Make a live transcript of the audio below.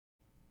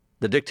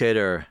The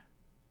dictator,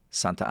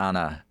 Santa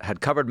Anna, had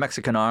covered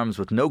Mexican arms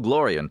with no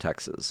glory in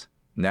Texas.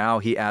 Now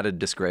he added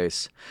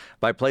disgrace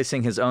by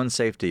placing his own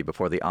safety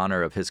before the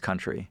honor of his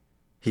country.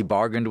 He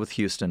bargained with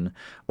Houston,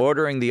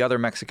 ordering the other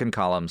Mexican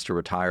columns to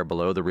retire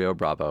below the Rio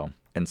Bravo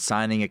and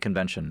signing a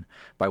convention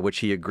by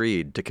which he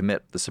agreed to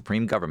commit the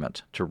supreme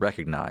government to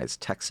recognize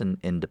Texan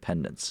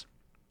independence.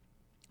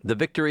 The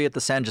victory at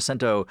the San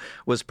Jacinto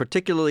was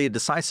particularly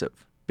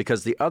decisive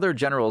because the other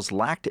generals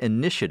lacked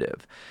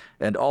initiative,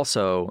 and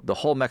also the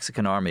whole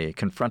Mexican army,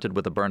 confronted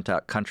with a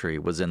burnt-out country,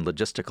 was in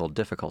logistical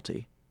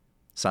difficulty.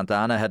 Santa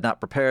Anna had not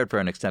prepared for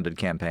an extended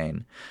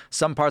campaign.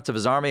 Some parts of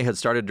his army had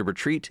started to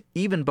retreat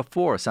even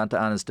before Santa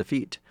Anna's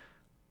defeat.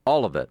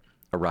 All of it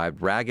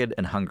arrived ragged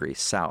and hungry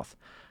south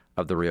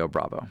of the Rio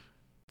Bravo.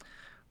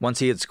 Once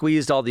he had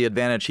squeezed all the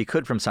advantage he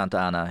could from Santa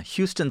Anna,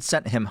 Houston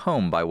sent him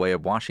home by way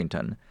of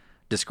Washington.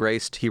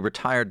 Disgraced, he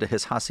retired to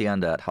his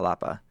hacienda at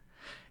Jalapa.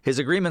 His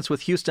agreements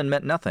with Houston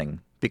meant nothing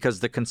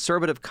because the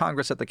conservative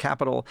Congress at the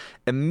Capitol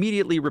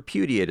immediately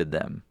repudiated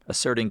them,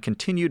 asserting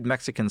continued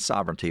Mexican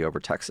sovereignty over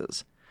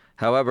Texas.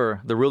 However,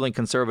 the ruling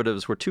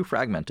conservatives were too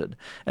fragmented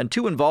and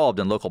too involved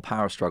in local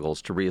power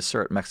struggles to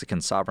reassert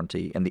Mexican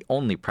sovereignty in the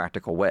only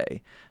practical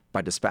way,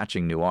 by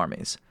dispatching new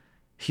armies.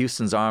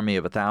 Houston's army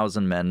of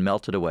 1,000 men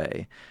melted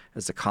away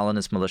as the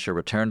colonist militia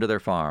returned to their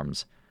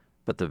farms,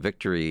 but the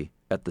victory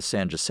at the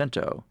San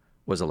Jacinto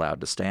was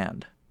allowed to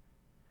stand.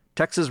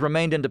 Texas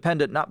remained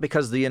independent not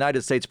because the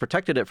United States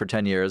protected it for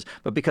 10 years,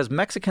 but because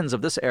Mexicans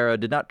of this era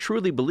did not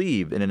truly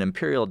believe in an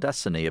imperial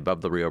destiny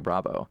above the Rio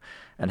Bravo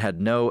and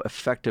had no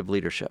effective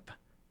leadership.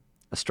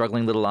 A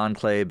struggling little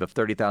enclave of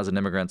 30,000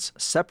 immigrants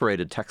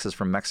separated Texas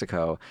from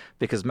Mexico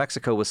because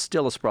Mexico was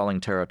still a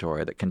sprawling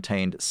territory that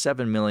contained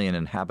 7 million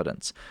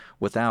inhabitants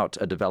without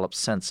a developed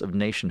sense of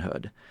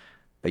nationhood.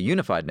 A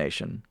unified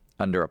nation,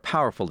 under a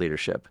powerful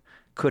leadership,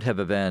 could have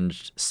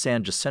avenged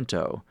San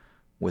Jacinto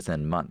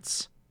within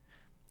months.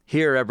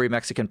 Here, every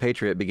Mexican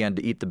patriot began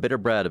to eat the bitter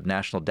bread of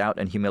national doubt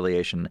and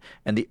humiliation,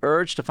 and the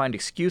urge to find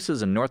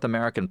excuses in North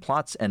American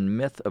plots and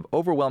myth of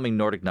overwhelming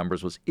Nordic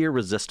numbers was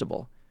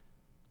irresistible.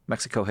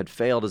 Mexico had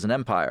failed as an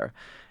empire,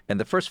 and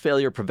the first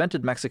failure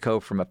prevented Mexico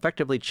from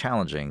effectively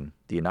challenging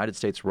the United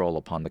States' role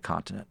upon the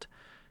continent.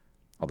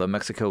 Although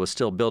Mexico was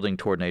still building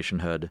toward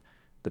nationhood,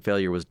 the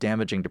failure was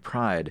damaging to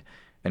pride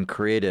and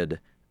created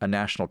a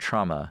national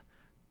trauma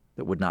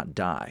that would not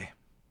die.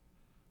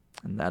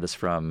 And that is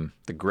from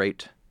the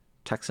great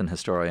Texan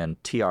historian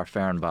T.R.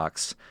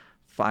 Fehrenbach's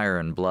Fire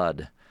and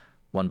Blood,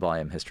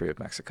 one-volume history of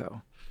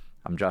Mexico.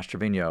 I'm Josh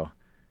Treviño,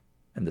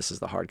 and this is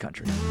The Hard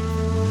Country.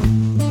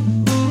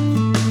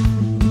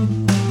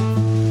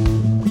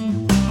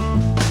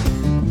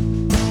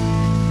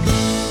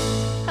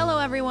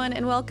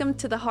 And welcome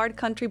to the Hard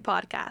Country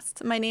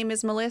podcast. My name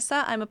is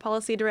Melissa. I'm a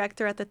policy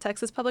director at the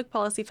Texas Public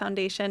Policy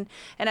Foundation,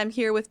 and I'm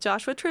here with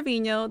Joshua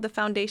Treviño, the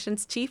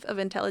Foundation's Chief of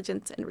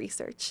Intelligence and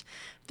Research.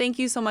 Thank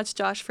you so much,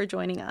 Josh, for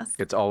joining us.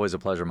 It's always a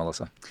pleasure,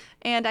 Melissa.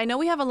 And I know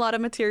we have a lot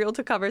of material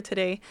to cover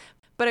today,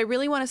 but I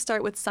really want to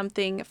start with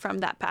something from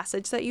that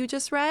passage that you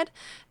just read,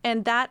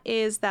 and that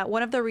is that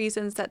one of the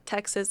reasons that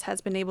Texas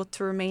has been able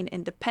to remain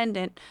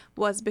independent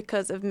was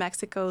because of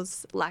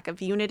Mexico's lack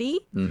of unity,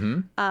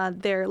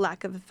 their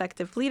lack of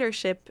effective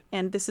leadership,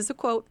 and this is a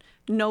quote,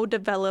 no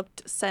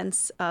developed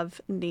sense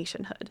of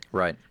nationhood.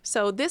 Right.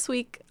 So this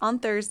week, on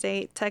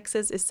Thursday,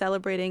 Texas is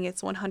celebrating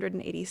its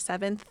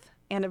 187th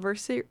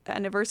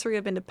anniversary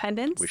of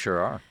independence. We sure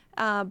are.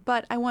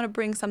 But I want to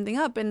bring something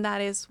up, and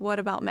that is, what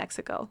about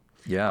Mexico?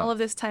 Yeah. All of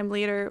this time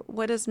later,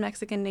 what does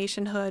Mexican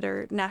nationhood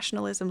or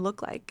nationalism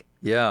look like?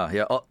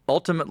 Yeah.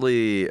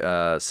 Ultimately,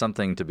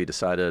 something to be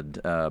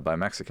decided by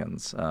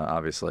Mexicans,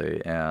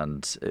 obviously.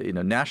 And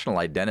national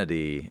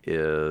identity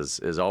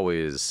is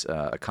always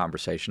a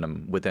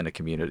conversation within a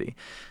community,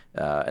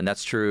 and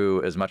that's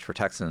true as much for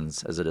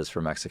Texans as it is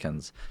for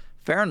Mexicans.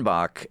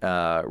 Fehrenbach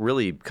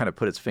really kind of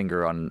put its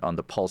finger on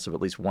the pulse of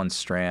at least one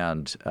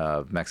strand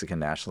of Mexican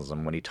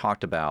nationalism when he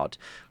talked about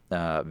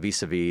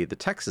vis-a-vis the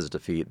Texas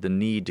defeat, the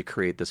need to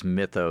create this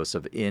mythos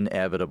of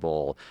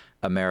inevitable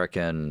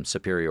American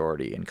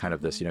superiority and kind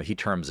of this, he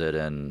terms it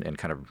in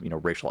kind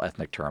of, racial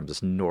ethnic terms,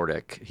 this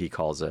Nordic, he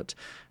calls it.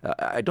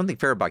 I don't think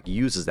Fehrenbach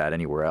uses that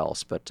anywhere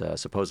else, but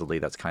supposedly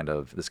that's kind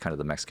of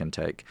the Mexican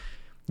take.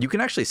 You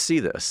can actually see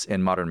this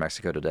in modern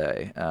Mexico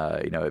today.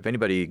 If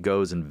anybody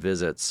goes and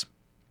visits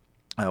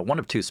one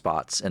of two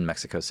spots in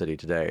Mexico City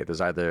today,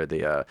 there's either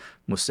the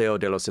Museo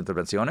de las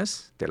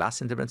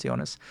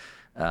Intervenciones,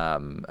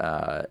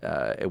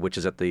 which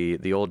is at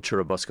the old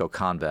Churubusco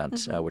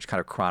convent, which kind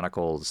of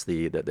chronicles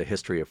the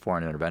history of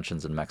foreign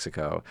interventions in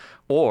Mexico.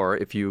 Or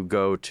if you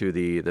go to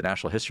the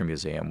National History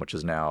Museum, which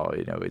is now,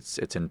 it's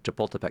in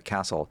Chapultepec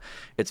Castle,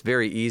 it's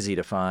very easy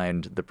to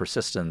find the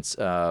persistence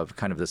of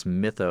kind of this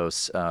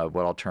mythos of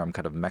what I'll term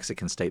kind of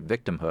Mexican state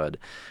victimhood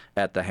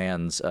at the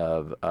hands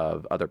of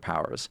other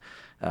powers.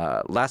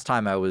 Last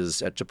time I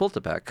was at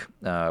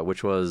Chapultepec,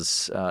 which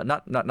was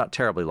not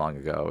terribly long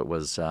ago. It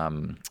was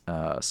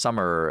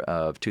summer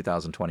of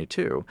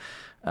 2022.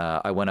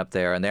 I went up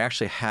there, and they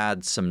actually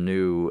had some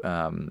new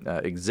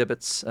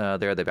exhibits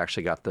there. They've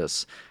actually got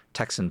this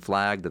Texan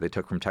flag that they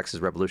took from Texas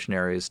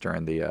revolutionaries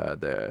during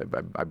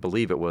I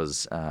believe it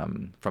was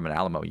from an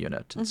Alamo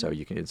unit, and so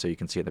you can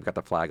see they've got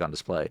the flag on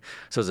display.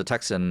 So as a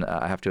Texan,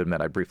 I have to admit,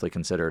 I briefly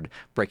considered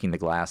breaking the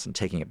glass and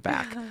taking it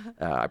back.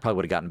 I probably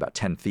would have gotten about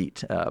 10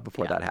 feet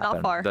before that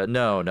happened. Not far. But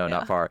no,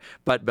 not far.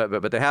 But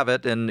they have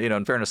it, and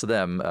in fairness to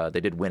them,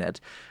 they did win it.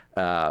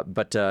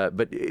 But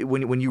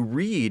when you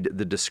read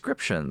the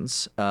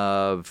descriptions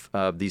of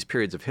these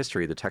periods of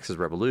history, the Texas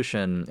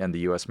Revolution and the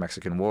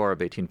U.S.-Mexican War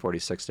of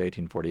 1846 to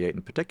 1848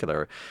 in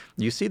particular,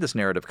 you see this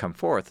narrative come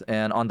forth.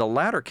 And on the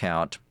latter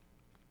count,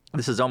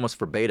 this is almost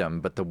verbatim,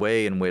 but the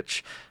way in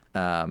which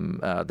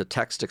the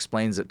text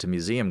explains it to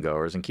museum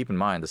goers, and keep in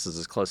mind this is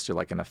as close to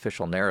like an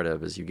official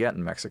narrative as you get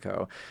in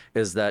Mexico,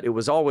 is that it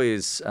was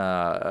always,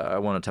 I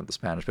won't attempt the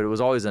Spanish, but it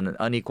was always an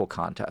unequal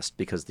contest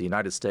because the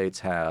United States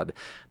had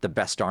the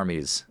best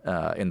armies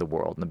in the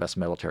world and the best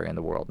military in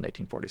the world in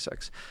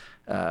 1846.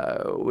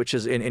 Which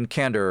is, in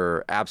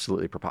candor,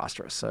 absolutely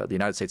preposterous. The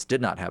United States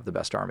did not have the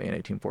best army in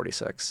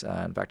 1846.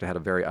 In fact, it had a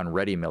very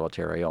unready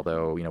military,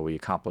 although we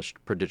accomplished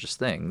prodigious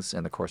things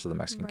in the course of the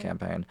Mexican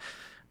campaign.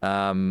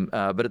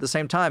 But at the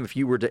same time, if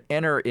you were to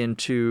enter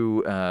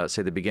into,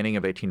 say, the beginning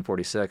of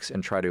 1846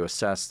 and try to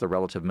assess the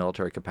relative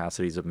military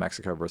capacities of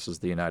Mexico versus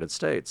the United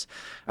States,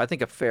 I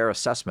think a fair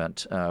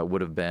assessment would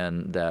have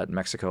been that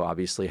Mexico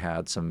obviously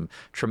had some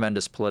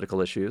tremendous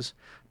political issues.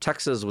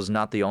 Texas was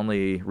not the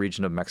only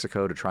region of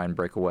Mexico to try and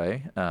break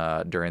away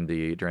during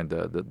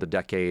the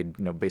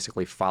decade,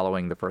 basically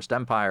following the First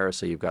Empire.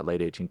 So you've got late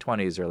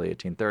 1820s, early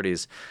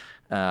 1830s.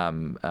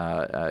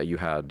 You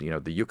had,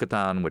 the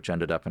Yucatan, which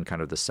ended up in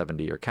kind of the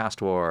 70-year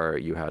caste war.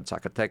 You had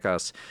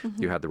Zacatecas.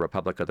 You had the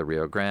Republic of the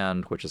Rio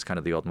Grande, which is kind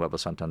of the old Nuevo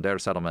Santander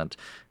settlement,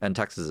 and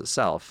Texas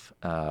itself.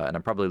 And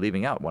I'm probably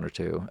leaving out one or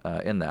two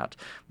in that.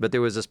 But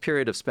there was this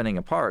period of spinning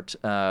apart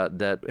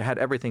that had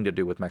everything to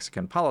do with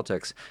Mexican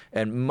politics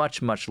and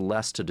much, much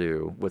less to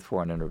do with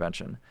foreign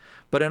intervention.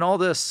 But in all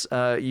this,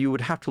 you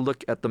would have to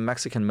look at the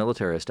Mexican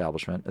military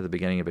establishment at the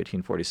beginning of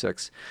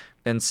 1846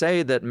 and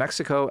say that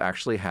Mexico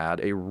actually had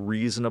a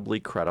reasonably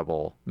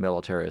credible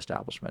military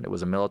establishment. It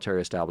was a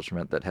military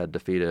establishment that had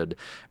defeated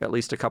at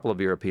least a couple of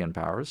European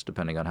powers,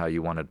 depending on how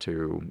you wanted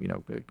to,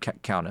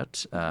 count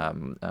it. I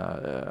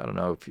don't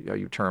know if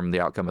you term the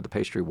outcome of the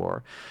Pastry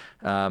War.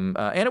 And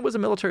it was a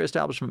military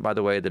establishment, by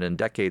the way, that in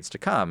decades to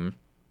come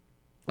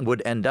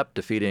would end up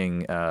defeating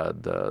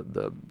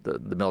the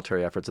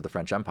military efforts of the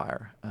French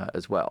Empire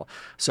as well.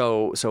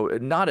 So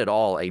not at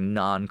all a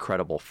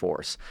non-credible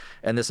force.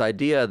 And this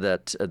idea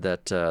that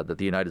the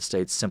United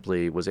States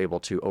simply was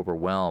able to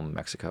overwhelm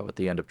Mexico at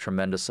the end of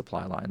tremendous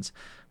supply lines.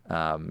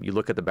 You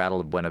look at the Battle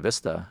of Buena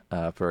Vista,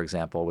 for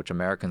example, which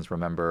Americans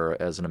remember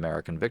as an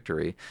American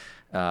victory.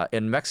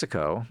 In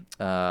Mexico,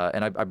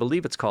 and I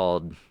believe it's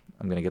called,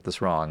 I'm going to get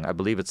this wrong, I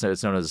believe it's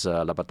known as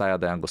La Batalla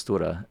de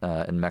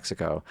Angostura in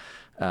Mexico.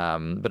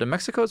 But in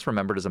Mexico, it's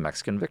remembered as a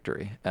Mexican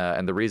victory.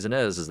 And the reason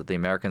is that the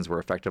Americans were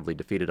effectively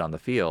defeated on the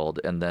field,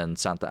 and then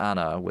Santa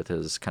Anna, with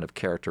his kind of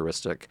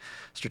characteristic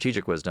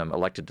strategic wisdom,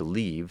 elected to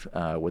leave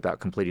without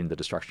completing the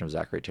destruction of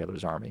Zachary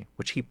Taylor's army,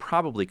 which he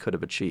probably could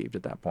have achieved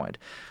at that point.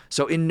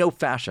 So in no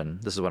fashion,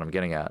 this is what I'm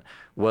getting at,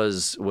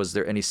 was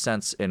there any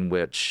sense in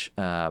which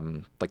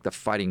like the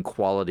fighting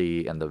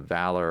quality and the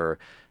valor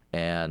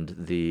and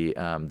the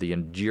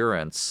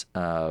endurance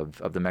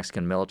of the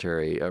Mexican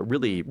military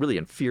really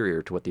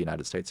inferior to what the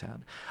United States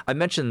had. I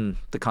mentioned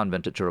the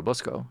convent at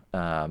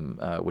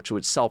Churubusco, which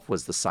itself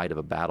was the site of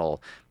a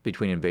battle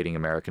between invading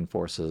American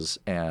forces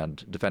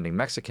and defending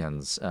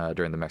Mexicans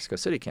during the Mexico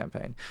City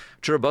campaign.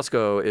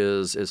 Churubusco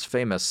is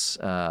famous,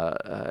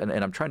 and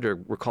I'm trying to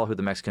recall who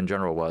the Mexican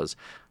general was.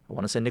 I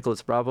want to say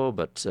Nicolas Bravo,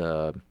 but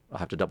I'll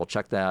have to double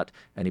check that.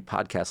 Any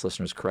podcast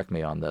listeners correct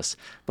me on this.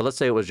 But let's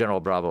say it was General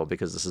Bravo,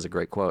 because this is a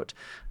great quote.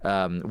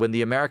 When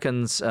the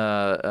Americans,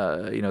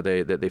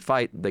 they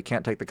fight, they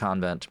can't take the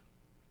convent,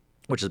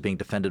 which is being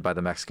defended by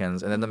the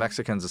Mexicans, and then the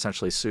Mexicans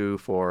essentially sue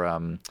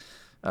for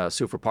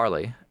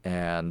parley,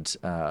 and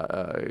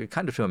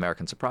kind of to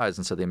American surprise.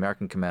 And so the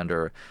American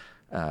commander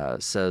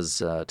tells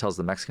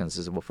the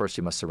Mexicans, well, first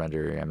you must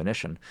surrender your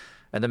ammunition.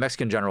 And the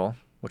Mexican general,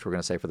 which we're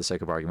going to say for the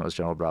sake of argument was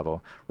General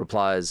Bravo,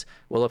 replies,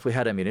 well, if we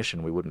had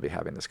ammunition, we wouldn't be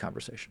having this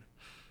conversation,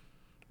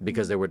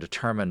 because they were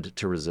determined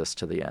to resist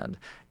to the end.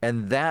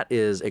 And that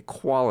is a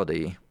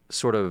quality,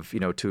 sort of,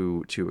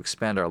 to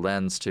expand our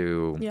lens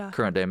to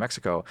current day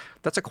Mexico.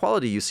 That's a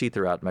quality you see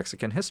throughout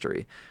Mexican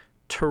history.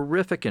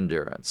 Terrific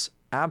endurance,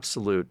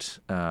 absolute,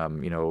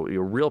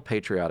 your real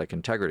patriotic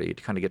integrity,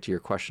 to kind of get to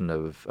your question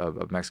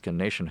of Mexican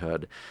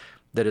nationhood,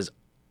 that is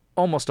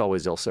almost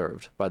always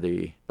ill-served by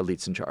the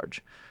elites in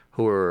charge,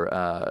 who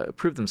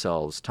prove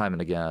themselves time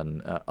and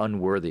again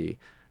unworthy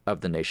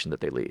of the nation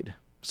that they lead.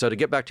 So to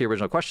get back to your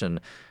original question,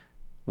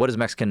 what does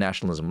Mexican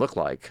nationalism look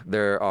like?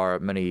 There are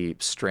many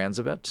strands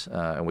of it,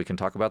 and we can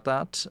talk about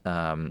that.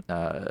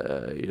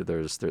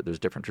 There's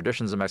different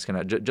traditions of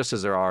Mexican, just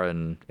as there are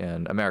in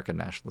American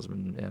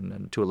nationalism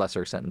and to a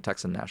lesser extent in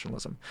Texan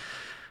nationalism.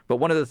 But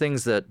one of the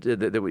things that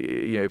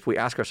we, if we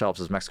ask ourselves,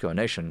 is Mexico a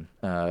nation?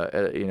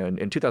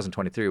 In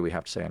 2023, we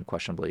have to say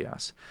unquestionably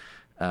yes.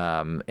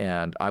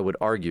 And I would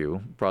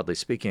argue, broadly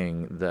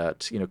speaking,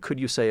 that, could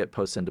you say it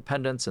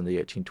post-independence in the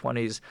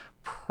 1820s?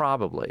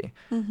 Probably.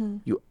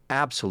 You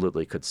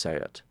absolutely could say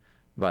it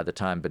by the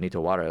time Benito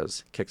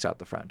Juarez kicks out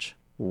the French.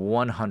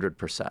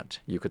 100%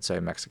 you could say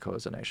Mexico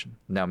is a nation.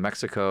 Now,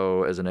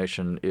 Mexico as a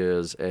nation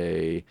is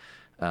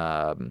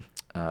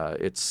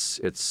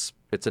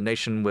it's a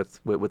nation with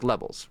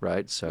levels,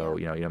 right? So,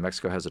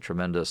 Mexico has a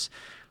tremendous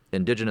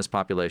indigenous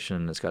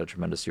population. It's got a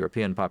tremendous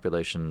European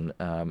population.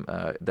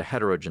 The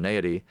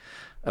heterogeneity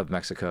of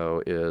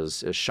Mexico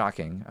is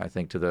shocking, I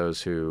think, to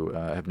those who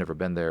have never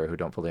been there, who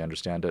don't fully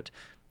understand it.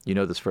 You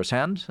know this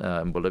firsthand.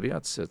 In Bolivia,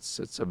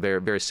 it's a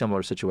very, very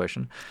similar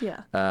situation.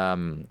 Yeah.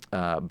 So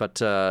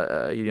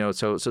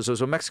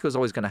Mexico is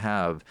always going to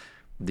have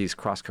these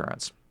cross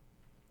currents.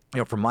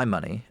 For my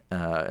money,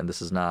 and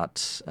this is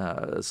not,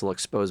 this will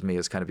expose me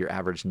as kind of your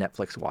average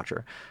Netflix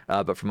watcher,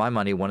 but for my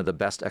money, one of the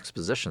best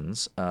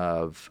expositions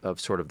of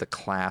sort of the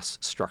class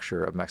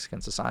structure of Mexican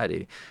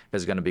society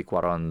is going to be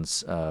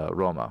Cuarón's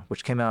Roma,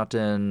 which came out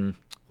in,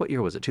 what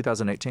year was it,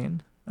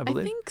 2018? I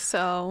believe. I think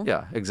so.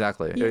 Yeah,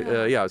 exactly.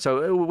 Yeah.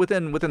 So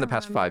within the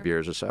past 5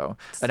 years or so,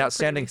 It's an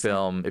outstanding pretty recent.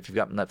 film. If you've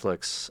got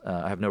Netflix,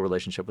 I have no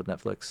relationship with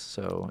Netflix,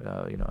 so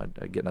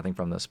I get nothing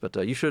from this. But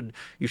you should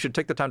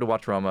take the time to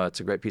watch Roma. It's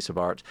a great piece of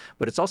art,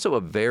 but it's also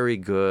a very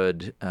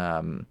good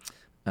kind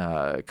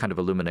of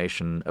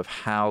illumination of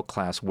how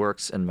class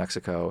works in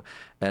Mexico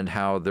and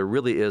how there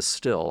really is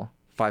still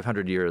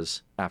 500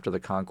 years after the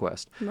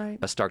conquest Right.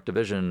 a stark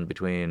division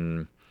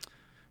between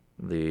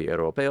the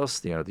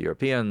Europeos, the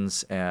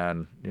Europeans,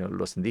 and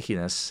los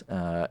indígenas,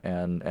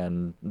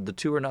 and the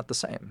two are not the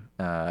same.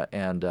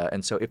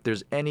 And so if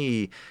there's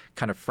any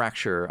kind of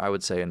fracture, I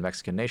would say, in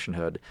Mexican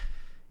nationhood,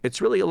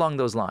 it's really along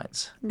those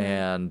lines. Right.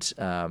 And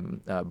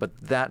but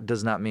that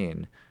does not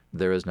mean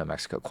there is no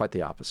Mexico. Quite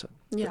the opposite.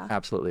 Yeah. It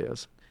absolutely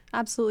is.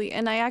 Absolutely.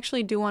 And I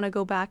actually do want to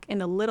go back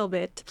in a little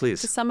bit Please.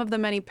 to some of the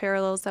many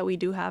parallels that we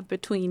do have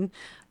between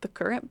the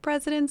current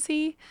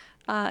presidency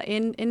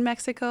in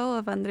Mexico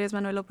of Andrés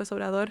Manuel López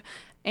Obrador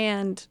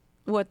and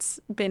what's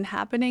been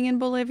happening in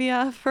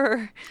Bolivia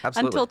for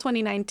Absolutely. until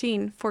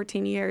 2019,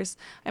 14 years.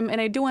 And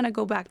I do want to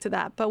go back to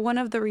that. But one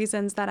of the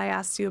reasons that I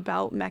asked you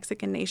about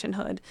Mexican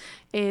nationhood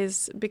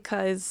is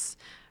because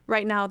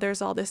right now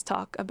there's all this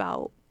talk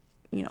about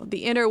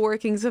the inner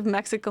workings of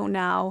Mexico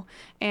now.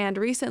 And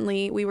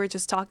recently we were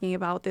just talking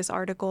about this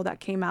article that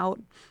came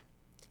out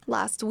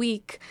last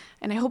week,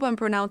 and I hope I'm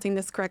pronouncing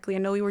this correctly. I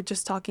know we were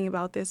just talking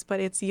about this, but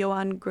it's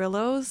Joan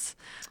Grillo's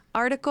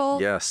article.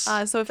 Yes.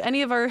 So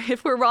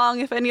if we're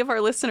wrong, if any of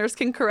our listeners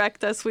can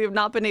correct us, we have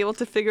not been able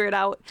to figure it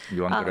out.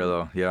 Joan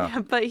Grillo,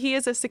 yeah. But he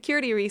is a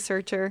security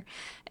researcher,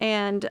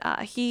 and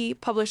he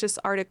published this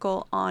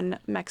article on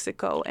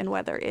Mexico and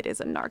whether it is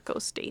a narco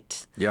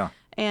state. Yeah.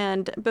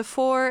 And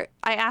before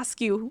I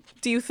ask you,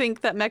 do you think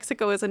that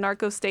Mexico is a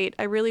narco state?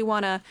 I really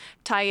want to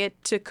tie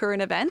it to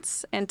current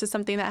events and to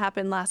something that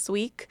happened last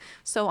week.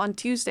 So on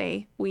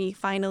Tuesday, we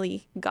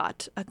finally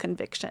got a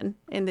conviction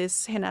in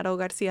this Genaro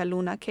Garcia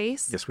Luna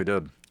case. Yes, we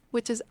did.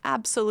 Which is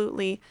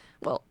absolutely,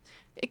 well,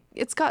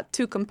 it's got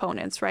two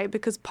components, right?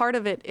 Because part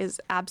of it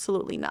is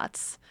absolutely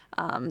nuts.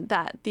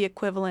 That the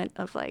equivalent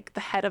of like the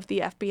head of the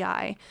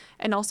FBI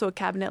and also a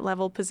cabinet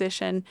level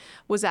position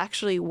was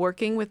actually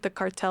working with the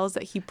cartels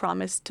that he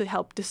promised to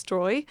help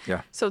destroy.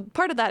 Yeah. So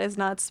part of that is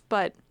nuts,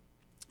 but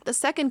the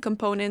second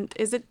component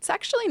is it's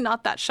actually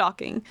not that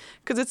shocking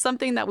because it's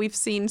something that we've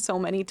seen so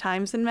many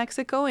times in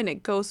Mexico, and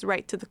it goes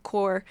right to the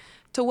core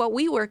to what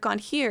we work on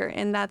here,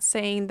 and that's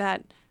saying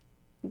that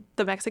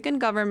the Mexican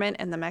government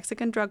and the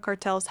Mexican drug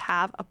cartels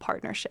have a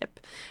partnership.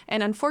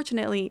 And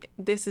unfortunately,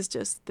 this is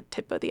just the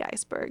tip of the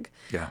iceberg.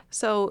 Yeah.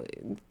 So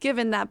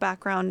given that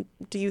background,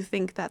 do you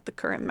think that the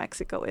current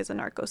Mexico is a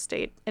narco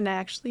state? And I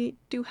actually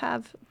do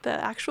have the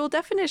actual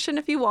definition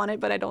if you want it,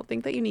 but I don't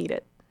think that you need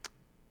it.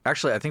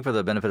 Actually, I think for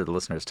the benefit of the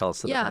listeners, tell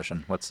us the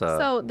definition. What's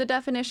So the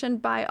definition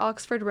by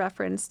Oxford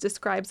Reference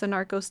describes a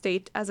narco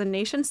state as a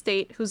nation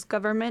state whose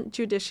government,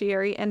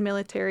 judiciary, and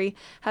military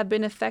have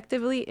been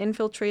effectively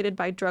infiltrated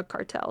by drug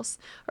cartels,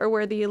 or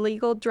where the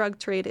illegal drug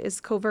trade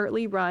is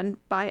covertly run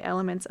by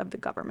elements of the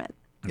government.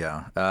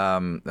 Yeah.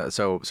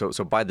 So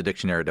by the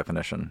dictionary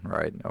definition,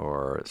 right?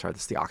 Or sorry,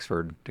 this is the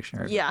Oxford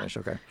dictionary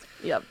definition. Okay.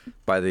 Yep.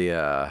 By the,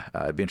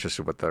 I'd be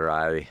interested what the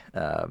RAI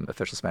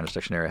official Spanish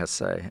dictionary has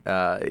to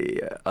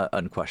say.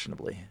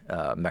 Unquestionably,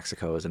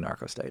 Mexico is a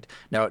narco state.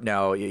 Now,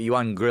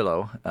 Joan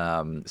Grillo.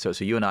 So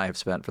you and I have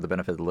spent, for the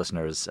benefit of the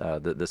listeners,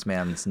 this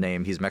man's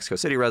name. He's a Mexico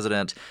City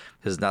resident.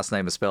 His last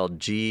name is spelled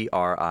Grillo,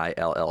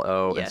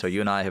 Yes. and so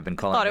you and I have been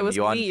calling him it was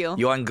Grillo.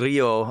 Joan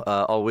Grillo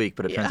all week,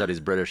 but it turns Yeah. out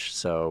he's British.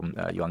 So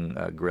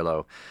Joan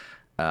Grillo.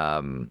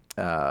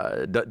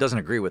 doesn't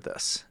agree with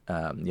this.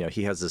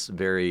 He has this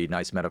very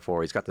nice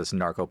metaphor. He's got this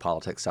narco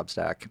politics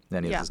Substack,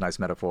 and he has this nice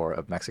metaphor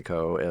of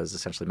Mexico as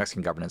essentially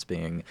Mexican governance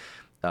being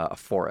a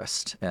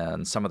forest,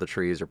 and some of the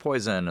trees are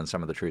poison and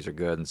some of the trees are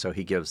good. And so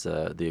he gives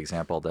the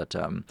example that,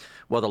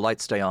 the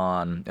lights stay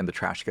on and the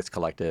trash gets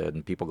collected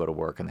and people go to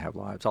work and they have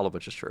lives, all of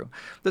which is true.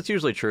 That's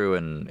usually true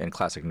in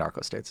classic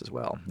narco states as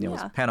well. It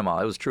was Panama.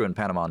 It was true in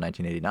Panama in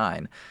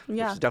 1989, which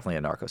is definitely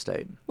a narco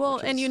state. Well,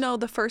 and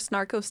the first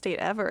narco state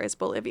ever is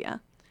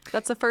Bolivia.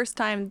 That's the first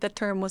time the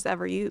term was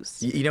ever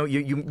used.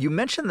 You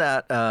mentioned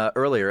that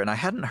earlier, and I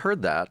hadn't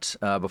heard that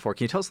before.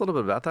 Can you tell us a little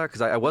bit about that?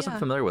 Because I wasn't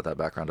familiar with that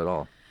background at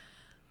all.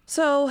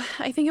 So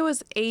I think it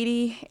was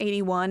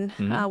 81.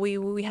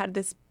 We had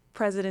this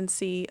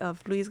presidency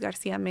of Luis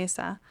Garcia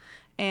Mesa.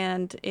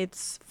 And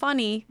it's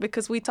funny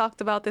because we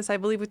talked about this, I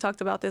believe we talked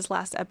about this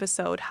last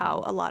episode,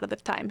 how a lot of the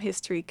time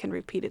history can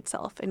repeat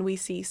itself and we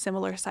see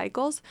similar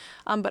cycles.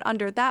 But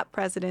under that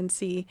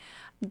presidency,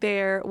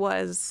 there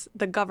was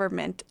the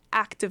government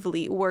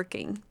actively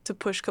working to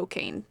push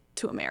cocaine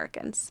to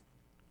Americans.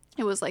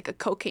 It was like a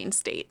cocaine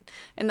state.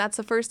 And that's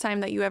the first time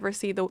that you ever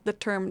see the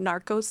term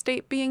narco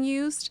state being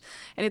used.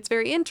 And it's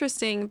very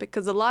interesting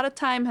because a lot of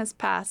time has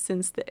passed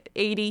since the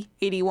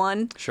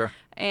 81. Sure.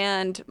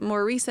 And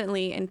more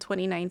recently in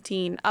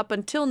 2019, up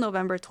until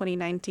November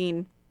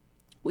 2019,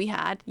 we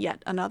had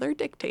yet another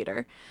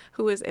dictator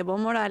who is Evo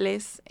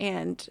Morales.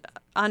 And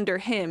under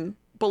him,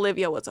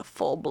 Bolivia was a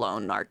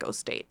full-blown narco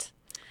state.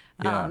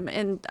 Yeah.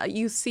 And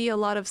you see a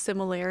lot of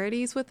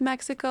similarities with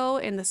Mexico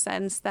in the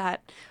sense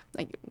that,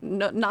 like,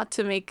 not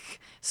to make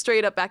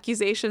straight up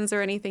accusations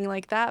or anything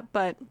like that,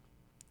 but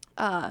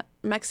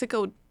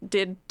Mexico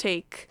did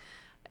take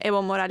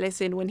Evo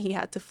Morales in when he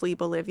had to flee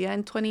Bolivia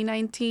in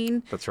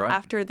 2019. That's right.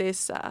 After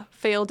this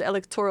failed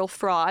electoral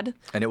fraud.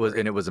 And it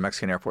was a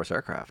Mexican Air Force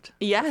aircraft.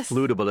 Yes.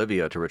 Flew to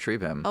Bolivia to retrieve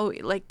him. Oh,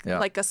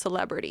 like a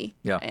celebrity.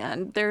 Yeah.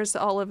 And there's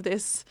all of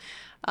this.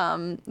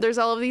 There's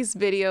all of these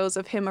videos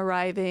of him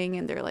arriving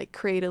and they're like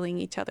cradling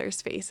each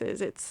other's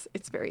faces.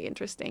 It's very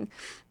interesting.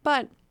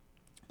 But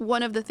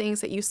one of the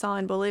things that you saw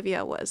in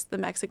Bolivia was the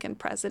Mexican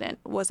president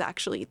was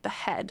actually the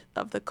head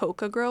of the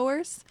coca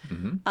growers,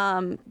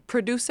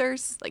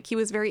 producers. Like he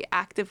was very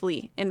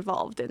actively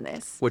involved in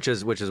this. Which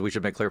is we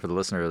should make clear for the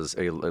listeners,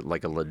 a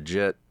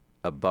legit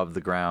above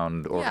the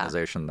ground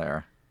organization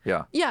there.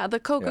 Yeah. Yeah,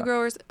 the coca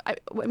growers. I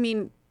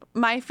mean,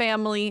 my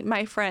family,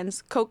 my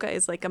friends, coca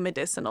is like a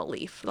medicinal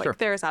leaf. Like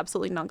there's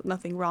absolutely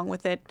nothing wrong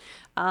with it.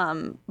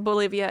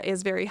 Bolivia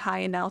is very high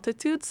in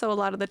altitude, so a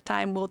lot of the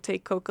time we'll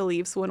take coca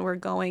leaves when we're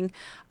going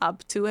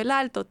up to El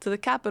Alto, to the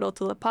capital,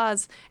 to La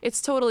Paz.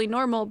 It's totally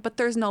normal, but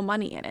there's no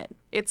money in it.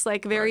 It's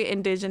like very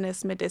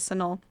indigenous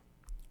medicinal.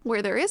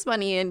 Where there is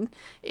money in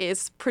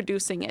is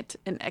producing it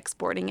and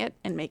exporting it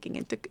and making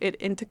it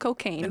into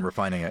cocaine. And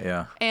refining it,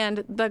 yeah.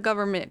 And the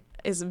government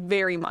is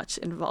very much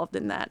involved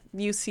in that.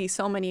 You see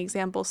so many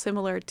examples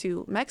similar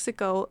to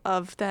Mexico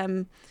of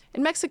them.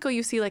 In Mexico,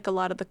 you see like a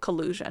lot of the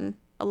collusion,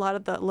 a lot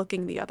of the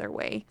looking the other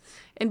way.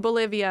 In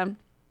Bolivia,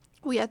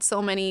 we had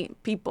so many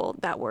people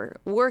that were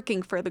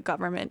working for the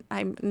government.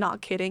 I'm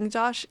not kidding,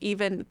 Josh.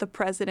 Even the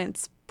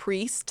president's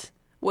priest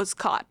was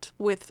caught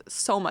with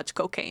so much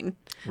cocaine.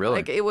 Really?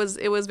 Like it was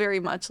very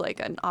much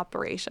like an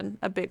operation,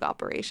 a big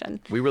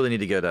operation. We really need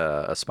to get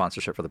a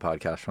sponsorship for the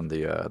podcast from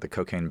the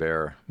Cocaine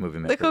Bear movie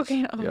makers. The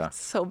cocaine, it's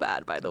so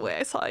bad, by the way.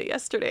 I saw it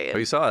yesterday. Oh,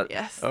 you saw it?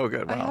 Yes. Oh,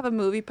 good. Wow. I have a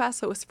movie pass,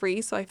 so it was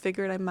free, so I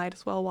figured I might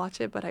as well watch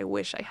it, but I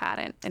wish I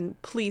hadn't.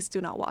 And please do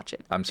not watch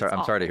it. I'm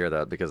sorry to hear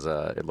that because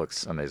it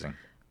looks amazing.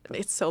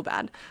 It's so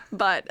bad.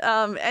 But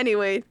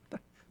anyway,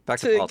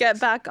 to get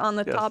back on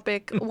the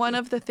topic, one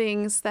of the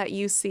things that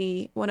you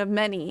see, one of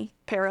many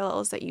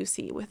parallels that you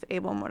see with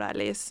Evo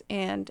Morales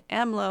and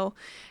AMLO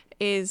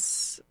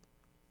is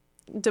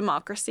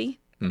democracy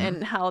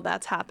and how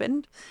that's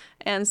happened.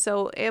 And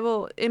so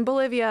in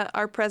Bolivia,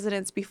 our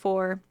presidents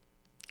before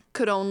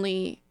could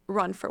only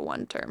run for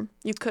one term.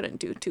 You couldn't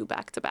do two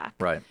back-to-back.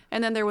 Right.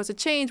 And then there was a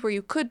change where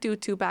you could do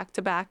two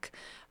back-to-back,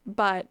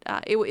 but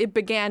it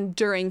began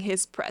during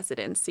his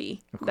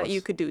presidency that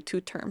you could do two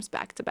terms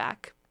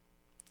back-to-back.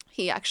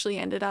 He actually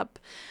ended up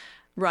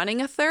running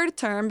a third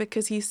term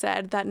because he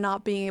said that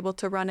not being able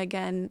to run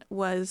again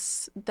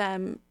was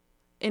them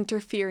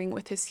interfering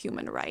with his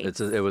human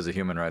rights. It was a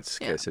human rights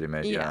case that he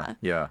made.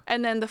 Yeah.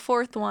 And then the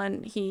fourth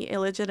one, he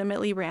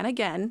illegitimately ran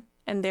again.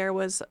 And there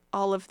was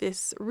all of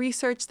this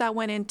research that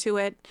went into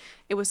it.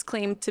 It was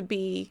claimed to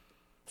be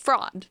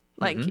fraud.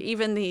 Like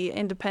even the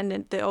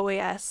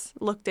OAS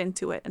looked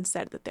into it and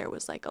said that there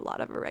was like a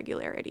lot of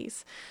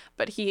irregularities.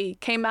 But he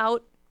came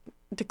out,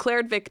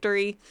 declared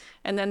victory,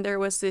 and then there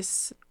was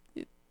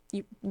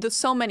there's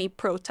so many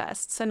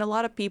protests, and a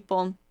lot of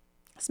people,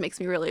 this makes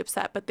me really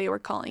upset, but they were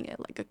calling it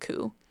like a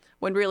coup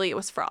when really it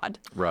was fraud.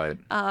 Right.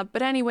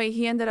 But anyway,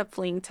 he ended up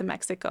fleeing to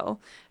Mexico,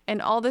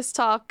 and all this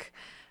talk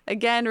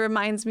again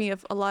reminds me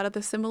of a lot of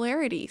the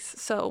similarities.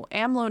 So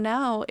AMLO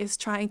now is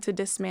trying to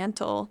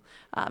dismantle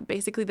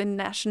basically the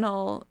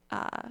national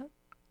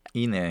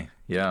INE,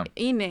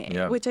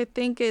 which I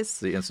think is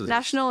the Institute.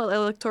 National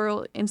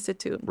Electoral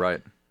Institute.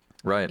 Right.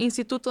 Right.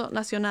 Instituto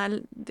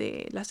Nacional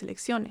de las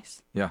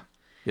Elecciones. Yeah.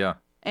 Yeah.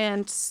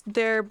 And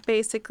they're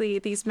basically,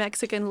 these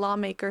Mexican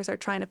lawmakers are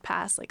trying to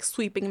pass like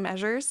sweeping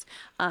measures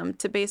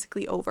to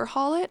basically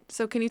overhaul it.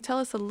 So can you tell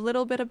us a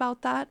little bit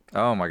about that?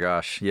 Oh my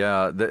gosh,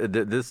 yeah.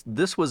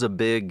 This was a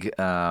big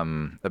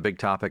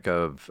topic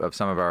of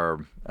some of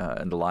our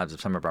in the lives of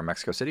some of our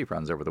Mexico City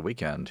friends over the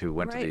weekend who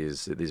went Right.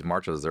 to these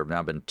marches. There have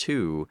now been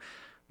 2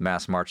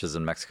 mass marches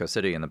in Mexico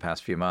City in the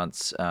past few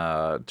months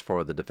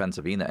for the defense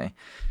of INE.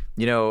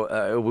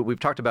 We've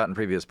talked about in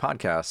previous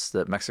podcasts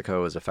that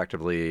Mexico is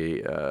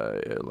effectively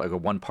like a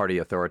one-party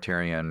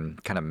authoritarian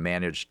kind of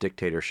managed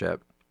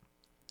dictatorship,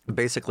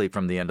 basically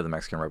from the end of the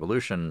Mexican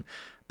Revolution,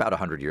 about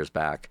 100 years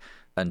back,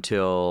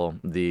 until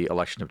the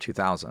election of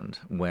 2000,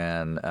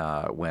 when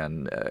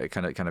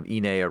kind of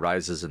INE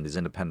arises and these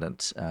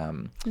independent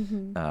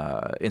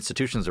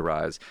institutions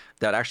arise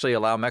that actually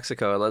allow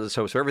Mexico.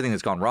 So everything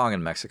that's gone wrong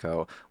in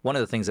Mexico, one of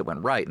the things that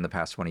went right in the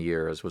past 20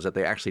 years was that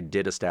they actually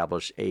did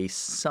establish a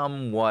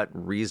somewhat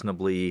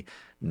reasonably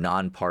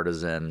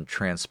nonpartisan,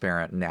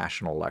 transparent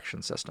national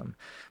election system.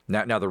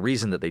 Now, the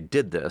reason that they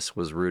did this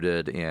was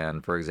rooted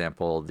in, for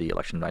example, the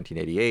election of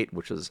 1988,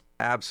 which was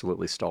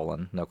absolutely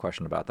stolen, no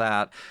question about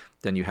that.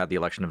 Then you had the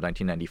election of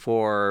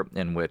 1994,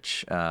 in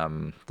which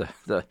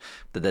the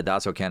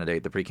Dazo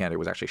candidate, the pre-candidate,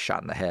 was actually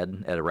shot in the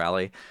head at a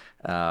rally.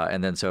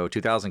 And then so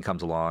 2000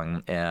 comes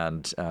along,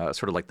 and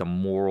sort of like the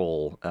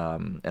moral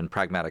and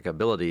pragmatic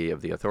ability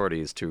of the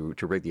authorities to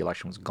rig the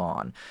election was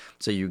gone.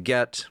 So you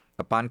get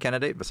a PAN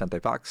candidate, Vicente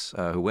Fox,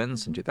 who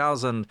wins in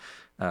 2000,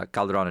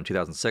 Calderon in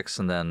 2006,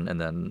 and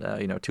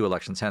then 2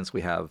 elections hence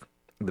we have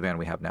the man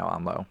we have now,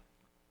 AMLO.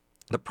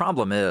 The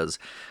problem is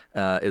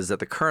that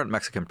the current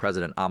Mexican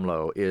president,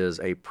 AMLO, is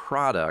a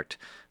product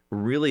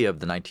really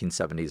of the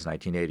 1970s,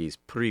 1980s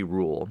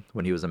PRI-rule,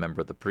 when he was a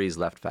member of the PRI's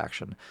left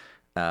faction.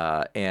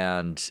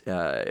 And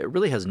it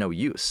really has no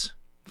use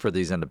for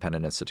these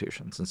independent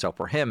institutions. And so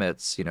for him,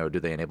 it's, do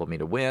they enable me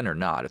to win or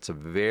not? It's a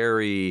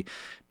very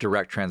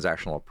direct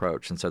transactional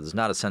approach. And so there's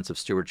not a sense of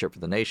stewardship for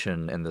the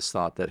nation in this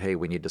thought that, hey,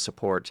 we need to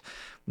support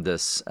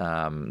this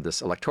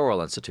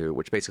electoral institute,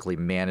 which basically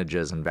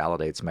manages and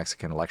validates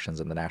Mexican elections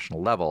at the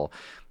national level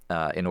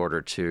in order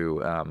to,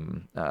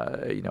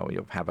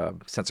 have a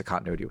sense of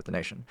continuity with the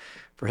nation.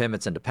 For him,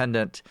 it's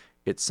independent.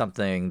 It's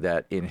something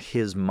that in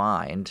his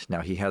mind, now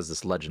he has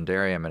this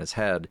legendarium in his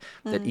head,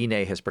 that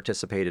INE has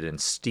participated in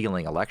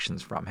stealing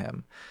elections from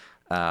him.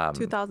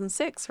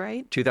 2006,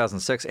 right?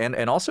 2006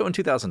 and also in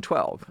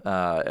 2012.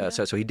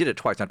 So he did it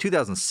twice. Now,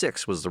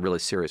 2006 was the really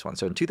serious one.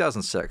 So in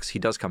 2006, he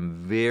does come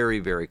very,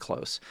 very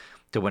close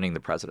to winning the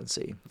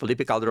presidency.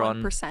 Felipe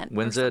Calderon 1%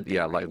 wins it.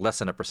 Yeah, right? like less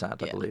than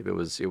 1%, I believe. It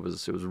was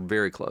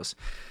very close.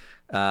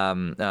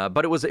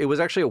 But it was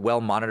actually a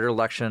well-monitored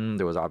election.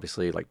 There was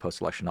obviously like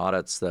post-election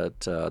audits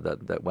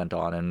that went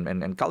on,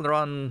 and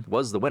Calderon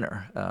was the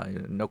winner,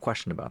 no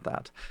question about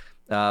that.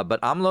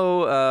 But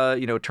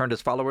AMLO, turned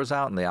his followers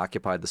out, and they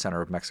occupied the center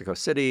of Mexico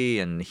City,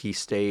 and he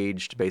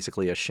staged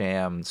basically a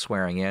sham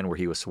swearing in where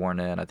he was sworn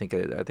in. I think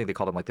they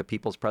called him like the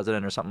people's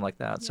president or something like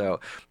that. Yeah. So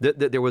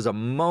there was a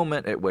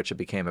moment at which it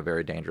became a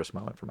very dangerous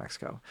moment for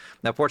Mexico.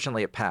 Now,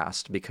 fortunately, it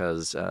passed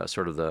because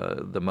sort of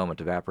the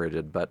moment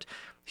evaporated, but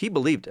he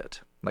believed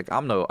it. Like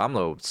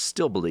AMLO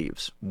still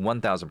believes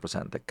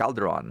 1,000% that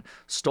Calderon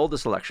stole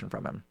this election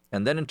from him.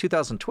 And then in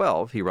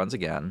 2012, he runs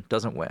again,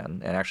 doesn't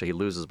win, and actually he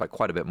loses by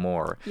quite a bit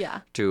more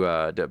to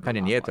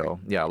Peña Nieto.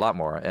 Yeah, a lot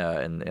more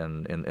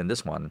in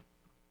this one.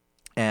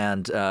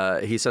 And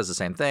he says the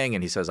same thing,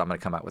 and he says, I'm going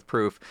to come out with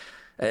proof.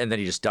 And then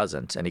he just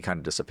doesn't, and he kind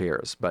of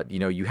disappears. But,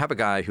 you have a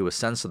guy who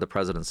ascends to the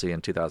presidency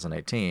in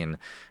 2018,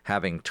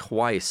 having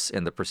twice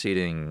in the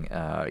preceding,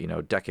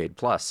 decade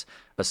plus,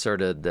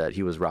 asserted that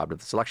he was robbed of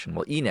this election.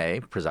 Well,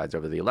 INE presides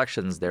over the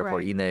elections. Therefore,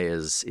 right. INE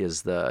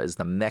is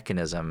the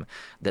mechanism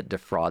that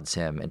defrauds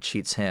him and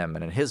cheats him.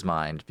 And in his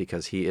mind,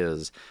 because he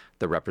is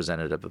the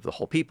representative of the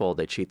whole people,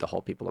 they cheat the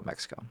whole people of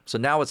Mexico. So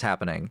now what's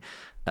happening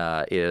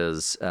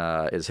is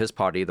his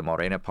party, the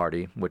Morena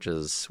party, which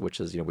is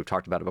we've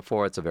talked about it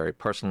before. It's a very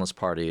personalist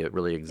party. It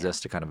really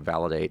exists to kind of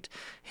validate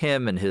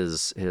him and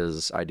his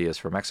ideas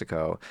for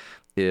Mexico.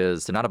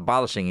 Is they're not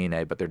abolishing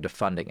INE, but they're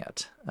defunding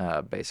it,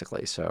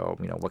 basically. So,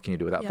 what can you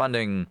do without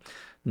funding?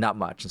 Not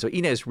much. And so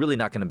INE is really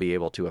not going to be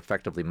able to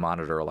effectively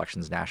monitor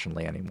elections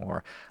nationally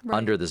anymore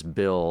under this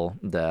bill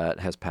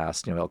that has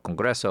passed, El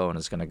Congreso, and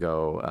is going to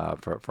go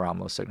for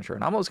AMLO's signature.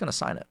 And AMLO's going to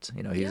sign it.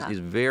 He's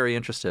very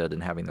interested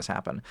in having this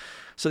happen.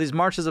 So these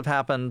marches have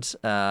happened.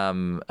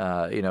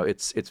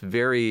 It's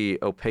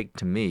very opaque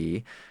to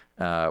me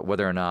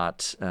whether or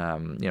not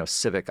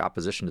civic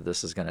opposition to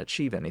this is going to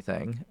achieve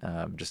anything,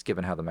 just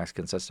given how the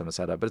Mexican system is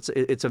set up. But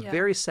it's a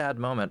very sad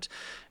moment,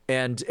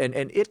 and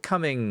it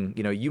coming,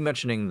 you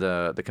mentioning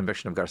the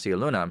conviction of Garcia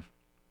Luna,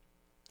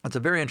 it's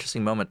a very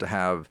interesting moment to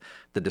have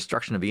the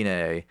destruction of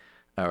INE,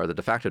 or the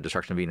de facto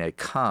destruction of INE,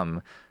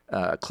 come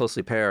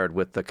closely paired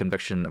with the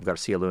conviction of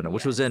Garcia Luna,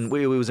 which was in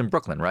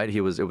Brooklyn, right?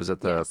 It was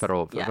at the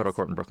federal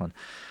court in Brooklyn.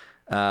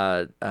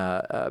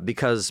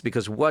 Because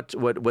what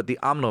the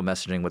AMLO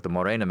messaging, what the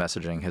Morena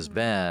messaging has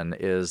been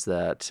is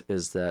that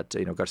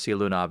Garcia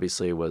Luna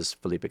obviously was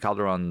Felipe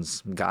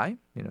Calderon's guy,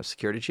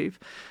 security chief,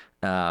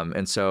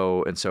 and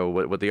so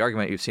what the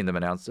argument you've seen them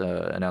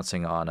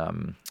announcing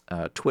on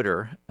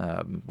Twitter,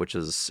 which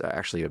is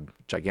actually a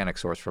gigantic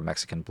source for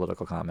Mexican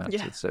political comment.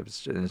 Yeah. It's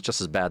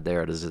just as bad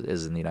there as it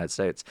is in the United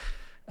States.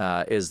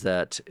 Is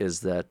that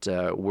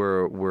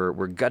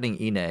we're gutting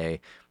INE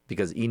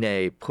because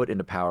INE put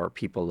into power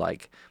people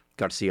like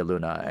Garcia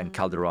Luna and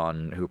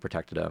Calderon who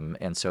protected him,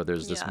 and so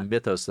there's this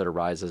mythos that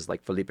arises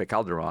like Felipe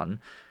Calderon,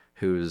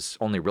 whose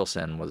only real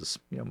sin was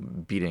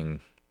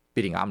beating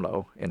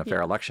AMLO in a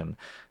fair election,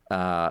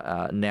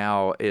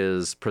 now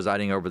is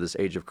presiding over this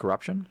age of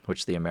corruption,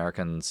 which the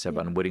Americans have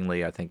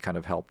unwittingly, I think, kind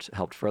of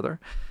helped further.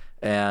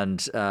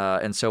 And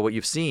so what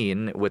you've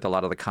seen with a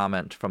lot of the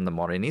comment from the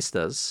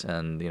Morenistas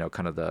and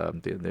kind of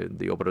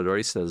the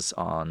Obradoristas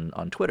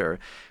on Twitter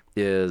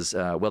is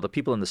the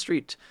people in the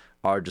street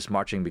are just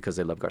marching because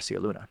they love Garcia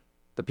Luna.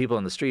 The people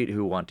in the street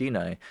who want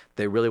INE,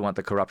 they really want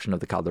the corruption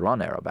of the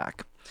Calderon era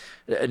back.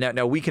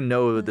 Now we can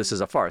know this is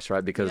a farce,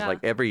 right? Because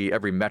like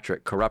every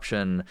metric,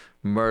 corruption,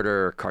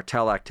 murder,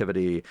 cartel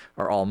activity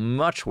are all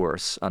much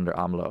worse under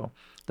AMLO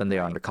than they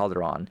are under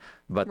Calderon.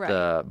 But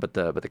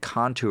the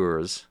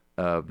contours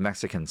of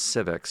Mexican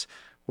civics,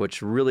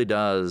 which really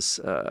does,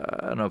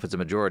 I don't know if it's a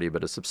majority,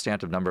 but a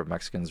substantive number of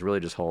Mexicans really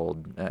just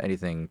hold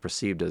anything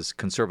perceived as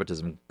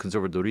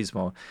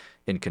conservadurismo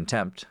in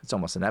contempt. It's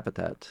almost an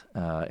epithet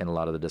in a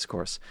lot of the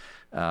discourse.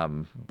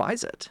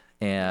 Buys it,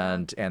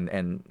 and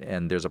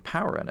there's a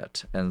power in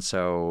it. And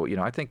so,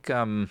 I think,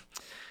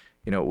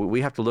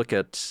 we have to look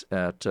at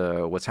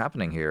what's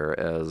happening here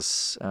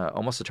as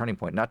almost a turning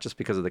point, not just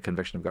because of the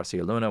conviction of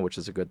Garcia Luna, which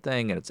is a good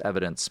thing, and it's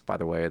evidence, by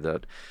the way,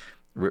 that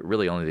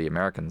really only the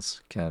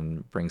Americans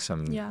can bring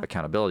some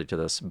accountability to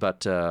this,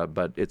 but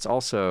it's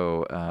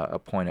also a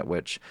point at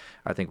which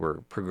I think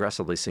we're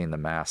progressively seeing the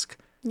mask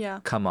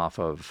come off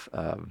of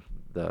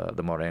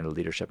the Morena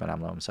leadership and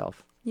AMLO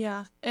himself.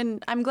 Yeah,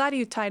 and I'm glad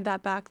you tied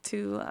that back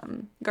to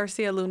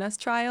Garcia Luna's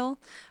trial,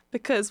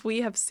 because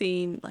we have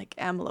seen like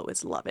AMLO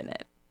is loving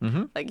it.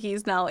 Mm-hmm. Like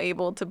he's now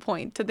able to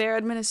point to their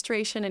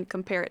administration and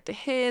compare it to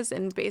his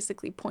and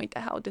basically point to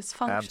how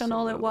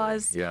dysfunctional it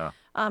was. Yeah.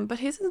 But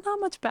his is not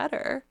much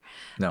better.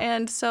 No.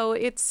 And so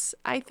it's,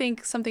 I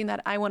think, something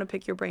that I want to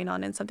pick your brain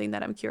on and something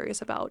that I'm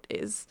curious about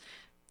is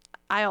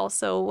I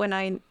also, when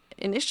I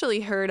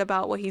initially heard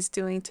about what he's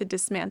doing to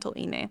dismantle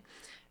INE,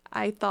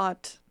 I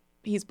thought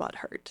he's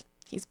butthurt.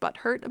 He's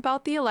butthurt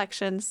about the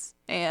elections,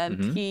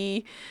 and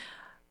he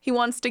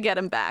wants to get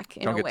him back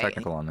in a way. Don't get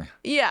technical on me.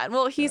 Yeah,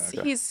 well,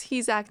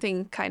 he's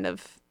acting kind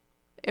of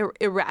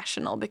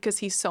irrational because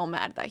he's so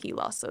mad that he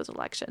lost those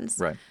elections.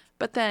 Right.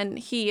 But then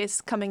he is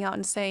coming out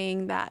and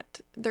saying that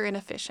they're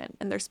inefficient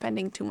and they're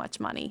spending too much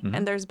money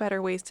and there's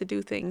better ways to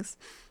do things.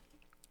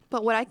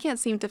 But what I can't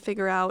seem to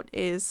figure out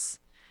is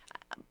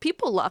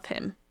people love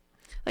him.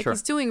 Like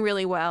he's doing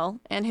really well,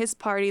 and his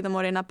party, the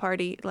Morena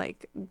party,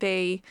 like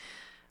they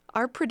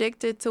are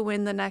predicted to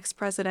win the next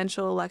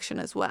presidential election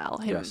as well,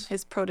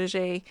 his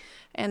protege.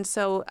 And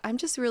so I'm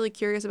just really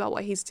curious about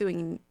why he's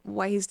doing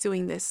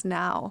this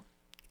now.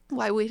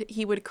 Why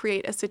he would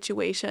create a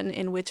situation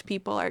in which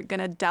people are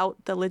going to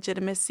doubt the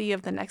legitimacy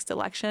of the next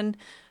election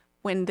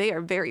when they are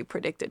very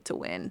predicted to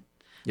win.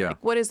 Yeah.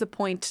 Like, what is the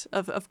point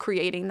of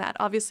creating that?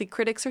 Obviously,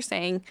 critics are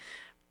saying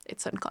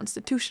it's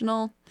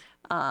unconstitutional,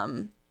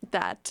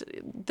 that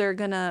they're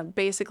going to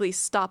basically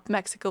stop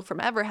Mexico from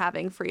ever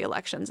having free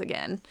elections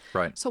again.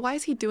 Right. So why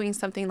is he doing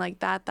something like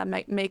that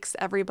makes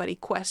everybody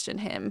question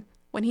him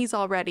when he's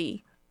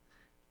already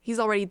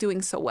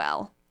doing so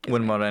well?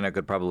 When Morena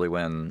could probably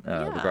win,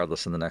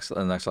 regardless in the next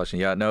election.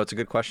 Yeah, no, it's a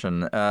good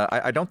question.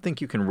 I don't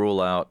think you can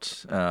rule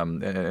out.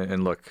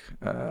 And look,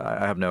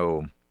 I have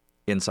no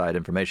inside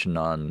information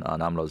on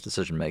AMLO's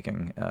decision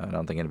making. I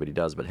don't think anybody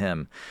does, but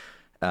him.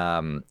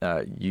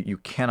 You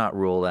cannot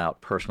rule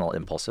out personal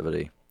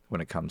impulsivity when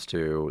it comes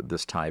to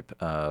this type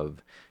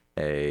of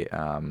a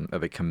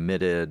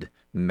committed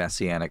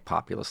messianic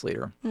populist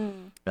leader.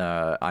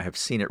 I have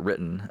seen it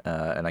written,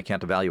 and I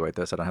can't evaluate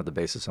this. I don't have the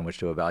basis on which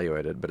to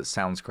evaluate it, but it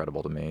sounds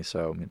credible to me.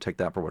 So take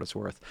that for what it's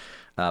worth.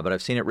 But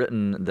I've seen it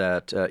written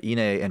that INE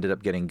ended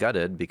up getting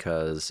gutted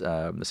because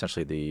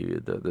essentially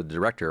the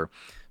director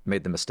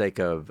made the mistake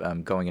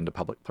of going into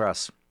public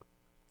press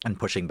and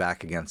pushing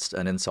back against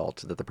an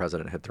insult that the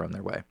president had thrown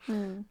their way.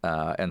 And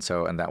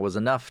that was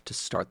enough to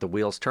start the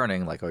wheels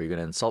turning, like, oh, you're going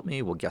to insult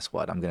me? Well, guess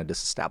what? I'm going to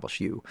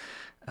disestablish you.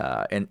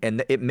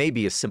 And it may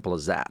be as simple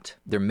as that.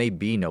 There may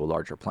be no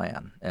larger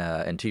plan.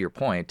 And to your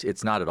point,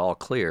 it's not at all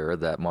clear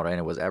that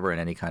Morena was ever in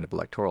any kind of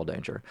electoral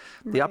danger.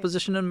 Right. The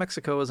opposition in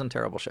Mexico is in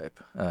terrible shape.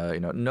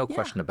 No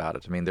question about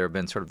it. I mean, there have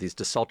been sort of these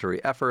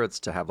desultory efforts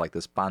to have like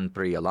this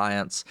PAN-PRI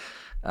alliance,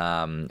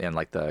 and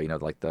like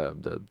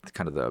the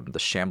kind of the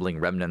shambling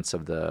remnants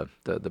of the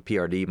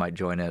PRD might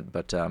join it,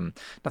 but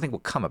nothing will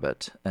come of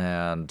it.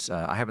 And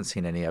I haven't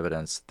seen any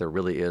evidence there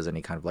really is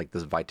any kind of like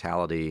this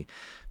vitality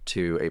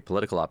to a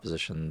political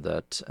opposition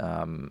that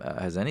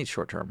has any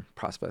short-term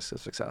prospects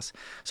of success.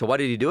 So why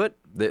did he do it?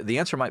 The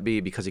answer might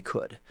be because he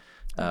could.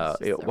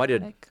 Why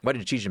did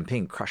Xi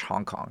Jinping crush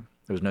Hong Kong?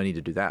 There was no need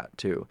to do that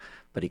too,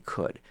 but he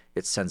could.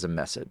 It sends a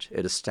message.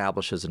 It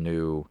establishes a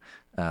new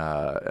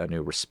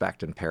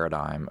respect and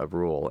paradigm of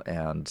rule,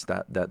 and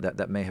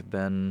that may have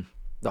been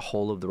the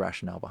whole of the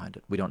rationale behind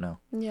it. We don't know.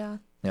 Yeah.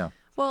 Yeah.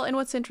 Well, and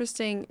what's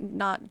interesting,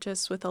 not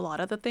just with a lot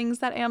of the things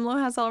that AMLO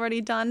has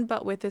already done,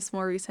 but with this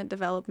more recent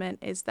development,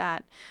 is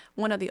that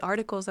one of the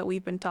articles that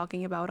we've been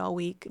talking about all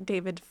week,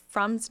 David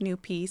Frum's new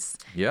piece,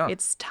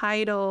 it's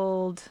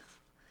titled,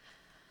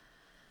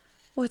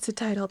 what's it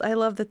titled? I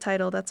love the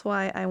title. That's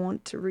why I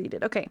want to read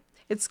it. Okay.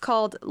 It's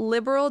called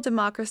Liberal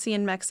Democracy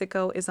in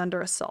Mexico is Under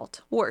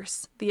Assault.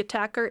 Worse, the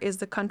attacker is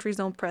the country's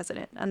own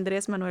president,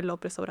 Andrés Manuel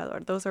López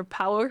Obrador. Those are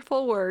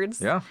powerful words.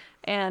 Yeah.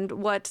 And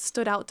what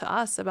stood out to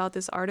us about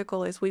this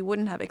article is we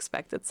wouldn't have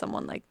expected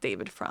someone like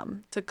David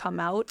Frum to come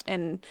out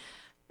and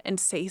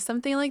say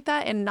something like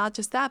that. And not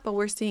just that, but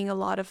we're seeing a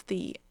lot of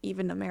the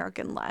even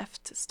American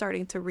left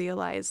starting to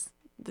realize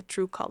the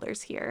true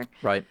colors here.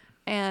 Right.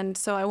 And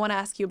so I want to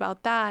ask you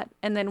about that.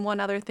 And then one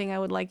other thing I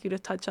would like you to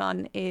touch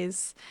on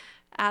is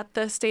at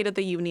the State of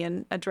the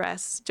Union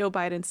address, Joe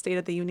Biden's State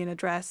of the Union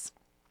address,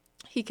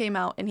 he came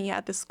out and he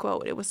had this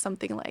quote. It was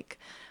something like,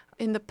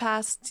 in the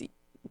past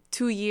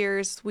 2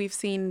 years, we've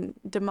seen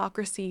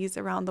democracies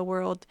around the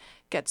world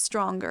get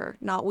stronger,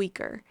 not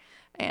weaker.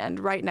 And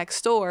right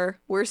next door,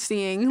 we're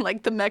seeing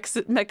like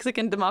the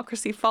Mexican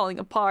democracy falling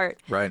apart.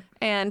 Right.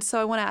 And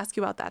so I want to ask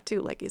you about that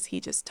too. Like, is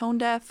he just tone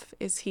deaf?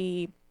 Is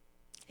he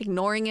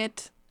ignoring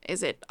it?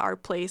 Is it our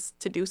place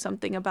to do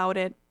something about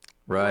it?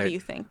 Right. What do you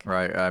think?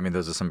 Right. I mean,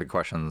 those are some big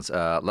questions.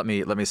 Let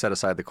me set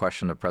aside the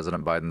question of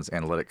President Biden's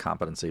analytic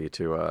competency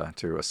to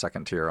a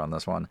second tier on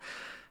this one.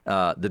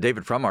 The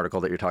David Frum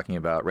article that you're talking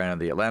about ran in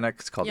the Atlantic.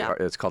 It's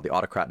called The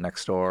Autocrat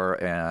Next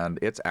Door, and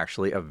it's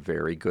actually a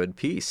very good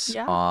piece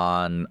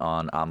on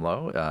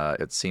AMLO.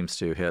 It seems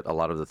to hit a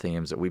lot of the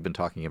themes that we've been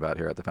talking about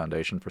here at the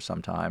Foundation for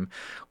some time,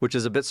 which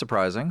is a bit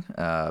surprising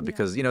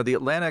because the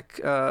Atlantic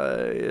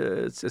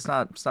it's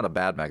not a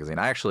bad magazine.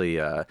 I actually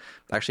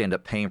ended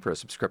up paying for a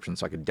subscription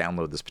so I could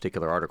download this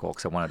particular article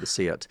because I wanted to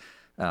see it.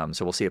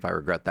 So we'll see if I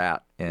regret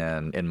that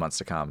in months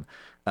to come.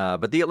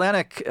 But The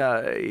Atlantic,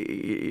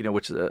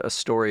 which is a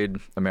storied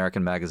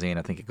American magazine,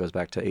 I think it goes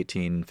back to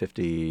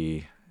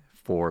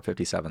 1854,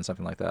 57,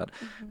 something like that.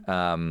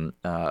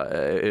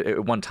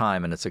 At one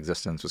time in its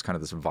existence was kind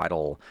of this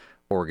vital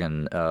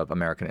organ of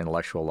American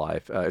intellectual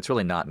life. It's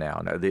really not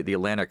now. The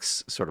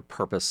Atlantic's sort of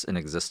purpose in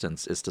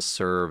existence is to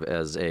serve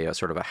as a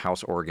sort of a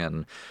house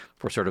organ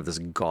for sort of this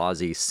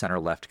gauzy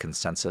center-left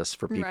consensus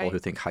for people who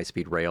think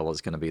high-speed rail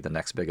is going to be the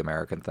next big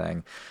American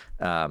thing.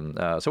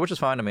 So which is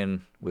fine. I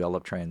mean, we all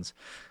love trains.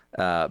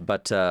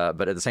 But at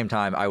the same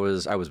time, I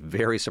was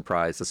very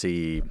surprised to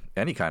see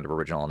any kind of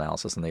original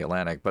analysis in the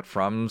Atlantic. But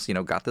Frum's,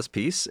 got this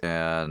piece,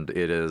 and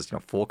it is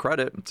full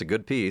credit. It's a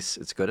good piece.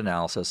 It's good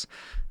analysis.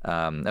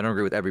 I don't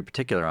agree with every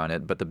particular on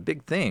it, but the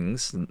big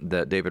things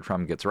that David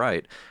Frum gets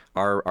right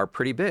are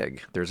pretty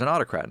big. There's an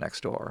autocrat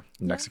next door.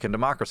 Mexican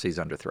democracy is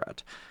under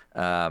threat.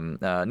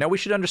 Now, we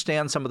should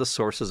understand some of the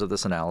sources of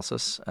this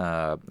analysis.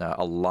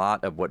 A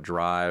lot of what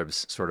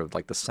drives sort of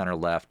like the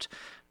center-left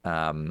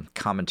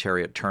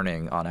commentary at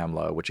turning on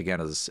AMLO, which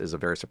again is a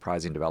very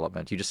surprising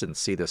development. You just didn't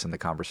see this in the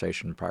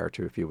conversation prior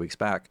to a few weeks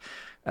back.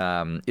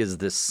 Is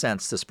this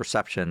sense, this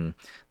perception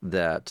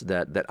that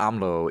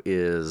AMLO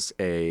is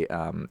a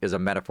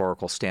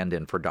metaphorical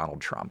stand-in for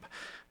Donald Trump.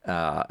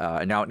 Now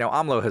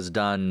AMLO has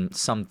done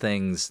some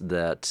things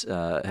that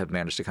have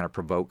managed to kind of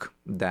provoke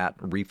that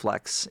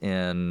reflex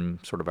in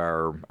sort of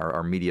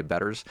our media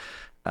betters.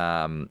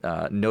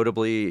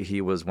 Notably, he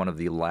was one of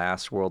the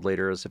last world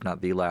leaders, if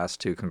not the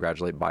last, to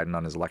congratulate Biden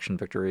on his election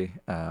victory.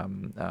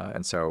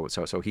 And so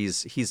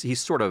he's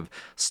sort of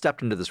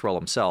stepped into this role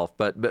himself.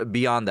 But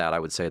beyond that, I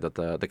would say that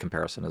the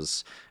comparison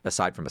is,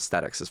 aside from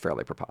aesthetics, is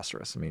fairly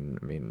preposterous. I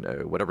mean,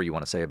 whatever you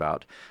want to say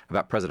about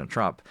President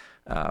Trump,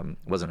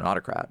 wasn't an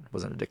autocrat,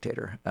 wasn't a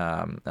dictator.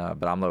 But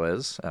AMLO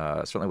is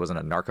certainly wasn't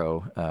a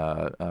narco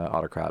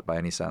autocrat by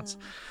any sense.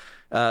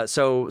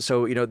 So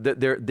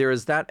there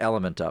is that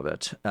element of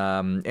it,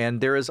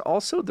 and there is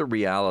also the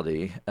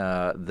reality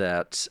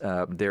that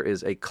there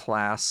is a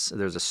class,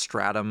 there's a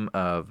stratum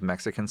of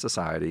Mexican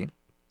society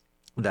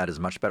that is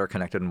much better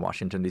connected in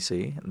Washington,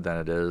 D.C. than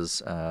it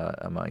is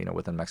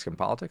within Mexican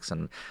politics,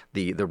 and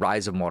the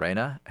rise of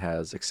Morena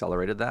has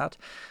accelerated that.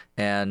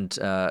 And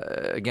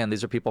again,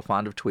 these are people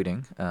fond of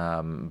tweeting,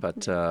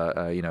 but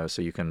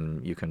so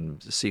you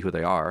can see who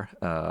they are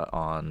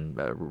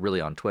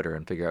really on Twitter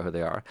and figure out who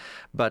they are.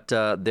 But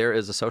there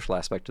is a social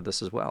aspect to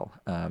this as well.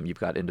 You've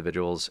got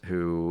individuals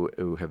who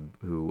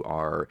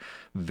are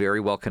very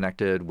well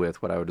connected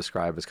with what I would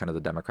describe as kind of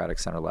the Democratic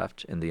center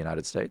left in the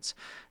United States.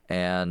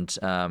 And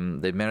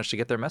they've managed to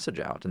get their message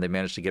out, and they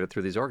managed to get it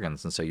through these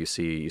organs. And so you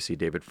see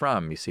David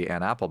Frum, you see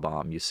Ann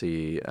Applebaum, you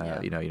see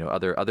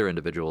other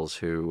individuals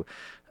who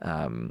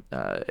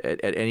at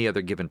any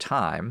other given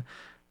time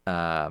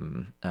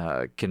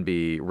can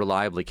be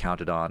reliably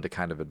counted on to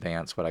kind of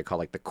advance what I call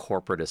like the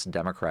corporatist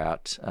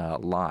Democrat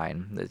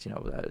line. That,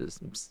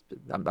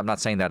 I'm not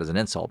saying that as an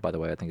insult, by the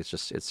way. I think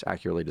it's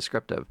accurately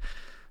descriptive.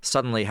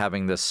 Suddenly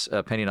having this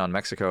opinion on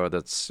Mexico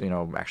that's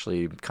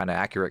actually kind of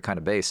accurate, kind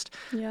of based.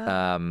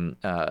 Yeah.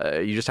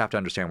 You just have to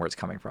understand where it's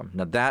coming from.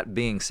 Now that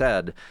being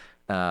said,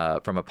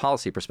 from a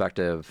policy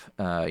perspective,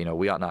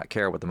 we ought not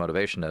care what the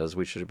motivation is.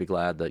 We should be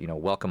glad that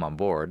welcome on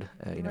board.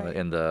 Right.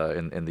 In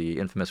the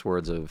infamous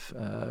words of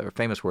or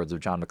famous words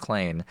of John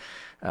McClane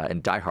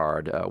in Die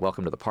Hard,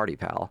 "Welcome to the party,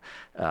 pal."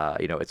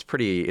 It's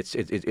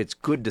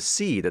good to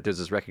see that there's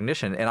this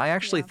recognition, and I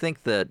actually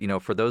think that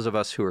for those of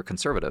us who are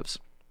conservatives,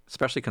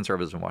 especially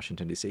conservatives in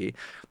Washington, D.C.,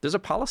 there's a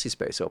policy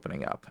space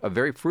opening up, a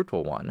very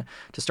fruitful one,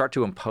 to start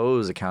to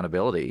impose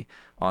accountability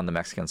on the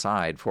Mexican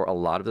side for a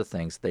lot of the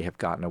things they have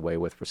gotten away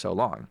with for so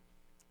long.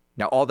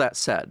 Now, all that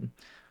said,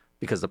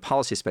 because the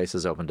policy space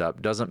has opened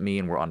up, doesn't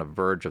mean we're on the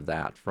verge of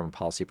that from a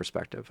policy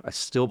perspective. I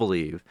still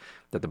believe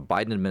that the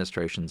Biden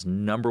administration's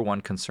number one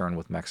concern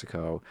with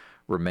Mexico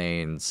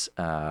remains,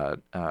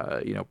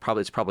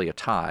 probably a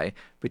tie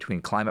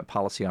between climate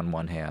policy on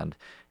one hand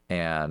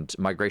and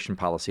migration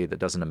policy that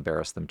doesn't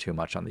embarrass them too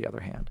much on the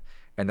other hand.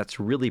 And that's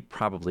really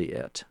probably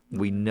it.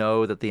 We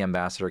know that the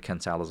ambassador,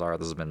 Ken Salazar,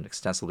 this has been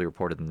extensively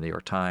reported in the New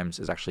York Times,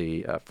 is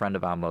actually a friend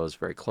of AMLO's,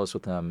 very close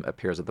with him,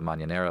 appears at the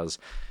Mañaneras.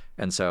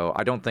 And so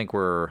I don't think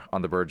we're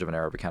on the verge of an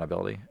era of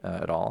accountability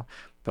at all.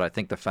 But I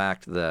think the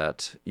fact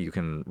that you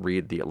can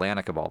read The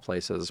Atlantic of all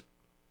places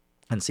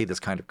and see this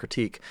kind of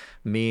critique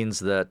means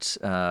that,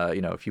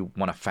 if you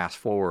want to fast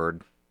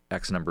forward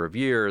X number of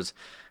years,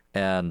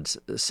 and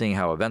seeing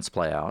how events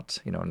play out,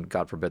 and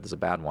God forbid there's a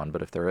bad one,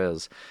 but if there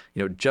is,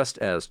 just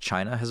as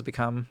China has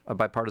become a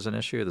bipartisan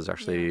issue, there's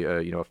actually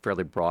a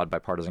fairly broad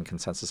bipartisan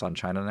consensus on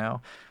China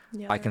now.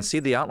 I can see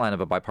the outline of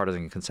a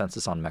bipartisan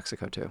consensus on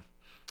Mexico too,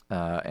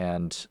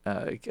 and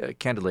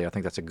candidly, I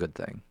think that's a good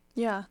thing.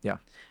 Yeah. Yeah.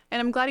 And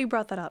I'm glad you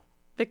brought that up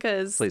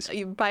because Please.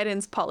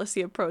 Biden's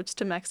policy approach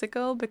to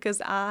Mexico,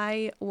 because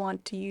I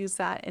want to use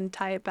that and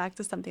tie it back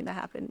to something that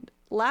happened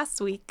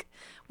last week,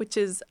 which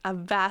is a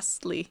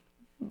vastly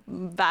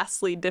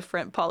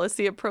different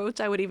policy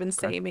approach. I would even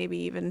say maybe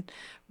even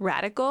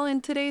radical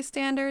in today's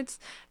standards.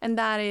 And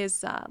that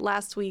is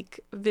last week,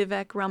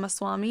 Vivek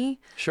Ramaswamy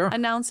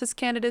announced his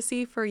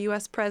candidacy for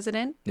U.S.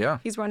 president. Yeah.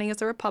 He's running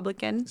as a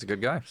Republican. He's a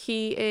good guy.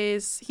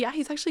 He's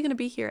actually going to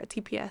be here at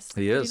TPS.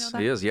 He is.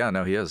 He is. Yeah,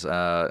 no, he is.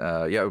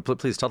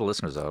 Please tell the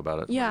listeners, though, about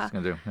it. Yeah. What he's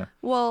going to do. Yeah.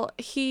 Well,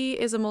 he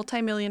is a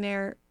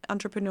multimillionaire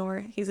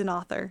entrepreneur. He's an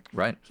author.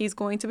 Right. He's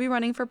going to be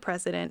running for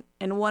president.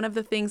 And one of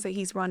the things that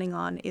he's running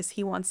on is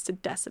he wants to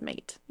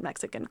decimate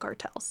Mexican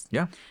cartels.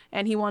 Yeah.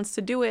 And he wants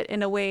to do it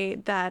in a way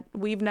that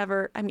I've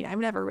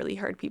never really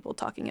heard people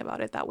talking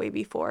about it that way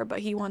before,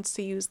 but he wants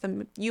to use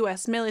the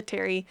U.S.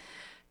 military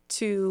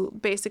to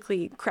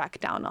basically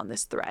crack down on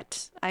this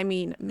threat.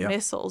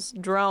 Missiles,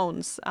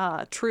 drones,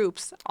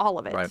 troops, all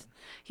of it. Right.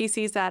 He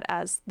sees that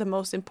as the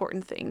most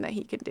important thing that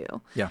he can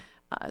do. Yeah.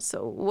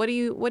 So what do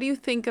you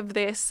think of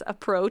this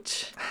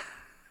approach?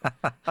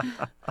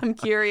 I'm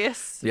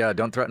curious. Yeah,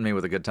 don't threaten me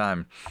with a good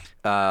time.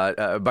 By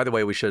the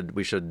way, we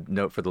should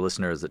note for the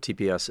listeners that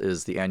TPS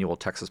is the annual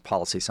Texas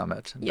Policy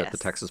Summit that the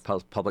Texas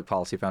Public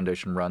Policy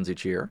Foundation runs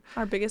each year.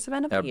 Our biggest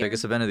event of the year. Our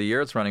biggest event of the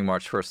year. It's running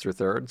March 1st through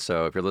 3rd.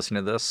 So if you're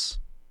listening to this,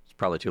 it's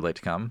probably too late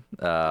to come.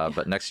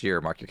 But next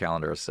year, mark your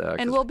calendars.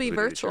 And we'll be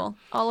virtual.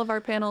 All of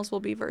our panels will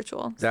be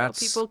virtual. So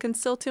people can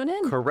still tune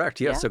in.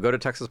 Correct. Yes. Yeah. So go to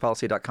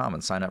texaspolicy.com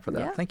and sign up for that.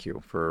 Yeah. Thank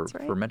you for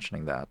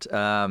mentioning that.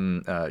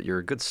 You're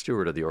a good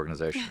steward of the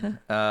organization.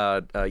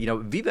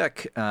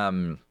 Vivek,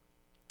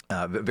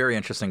 very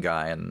interesting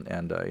guy,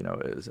 and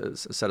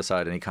is set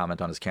aside any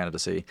comment on his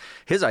candidacy.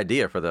 His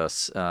idea for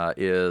this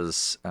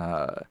is.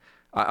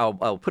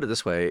 I'll put it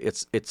this way: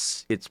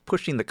 it's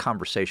pushing the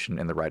conversation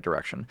in the right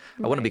direction.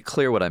 I want to be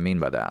clear what I mean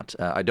by that.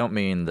 I don't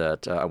mean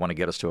that I want to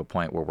get us to a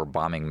point where we're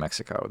bombing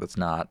Mexico. That's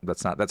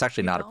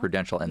actually not a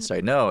prudential end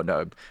state. No,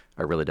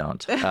 I really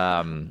don't.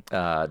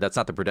 That's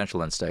not the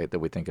prudential end state that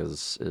we think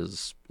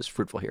is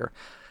fruitful here.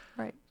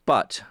 Right.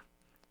 But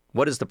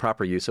what is the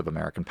proper use of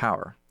American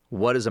power?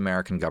 What is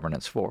American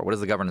governance for? What is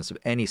the governance of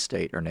any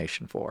state or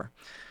nation for?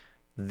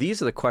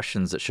 These are the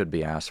questions that should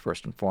be asked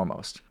first and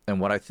foremost. And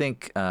what I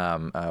think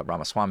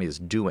Ramaswamy is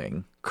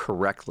doing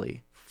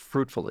correctly,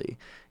 fruitfully,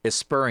 is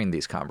spurring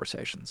these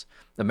conversations.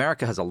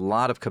 America has a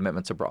lot of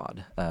commitments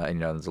abroad.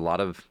 There's a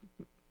lot of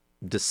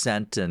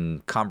dissent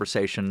and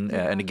conversation.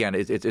 And again,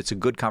 it's a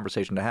good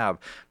conversation to have,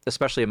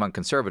 especially among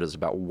conservatives,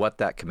 about what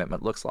that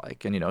commitment looks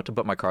like. And, to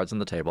put my cards on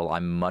the table,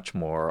 I'm much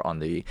more on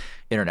the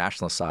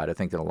internationalist side, I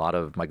think, than a lot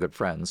of my good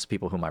friends,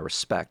 people whom I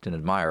respect and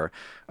admire,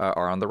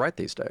 are on the right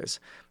these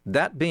days.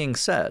 That being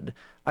said,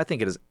 I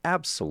think it is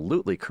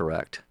absolutely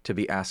correct to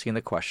be asking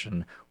the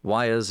question,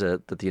 why is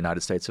it that the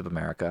United States of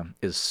America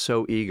is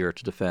so eager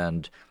to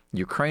defend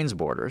Ukraine's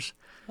borders,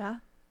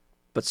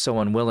 but so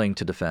unwilling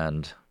to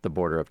defend the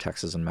border of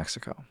Texas and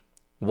Mexico?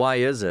 Why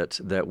is it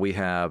that we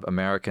have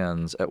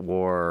Americans at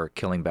war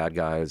killing bad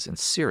guys in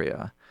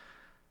Syria,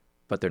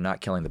 but they're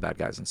not killing the bad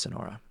guys in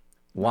Sonora?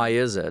 Why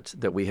is it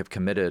that we have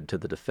committed to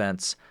the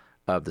defense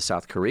of the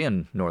South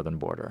Korean northern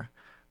border,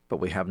 but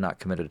we have not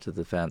committed to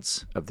the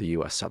defense of the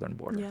U.S. southern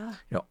border?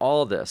 Yeah.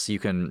 All this, you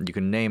can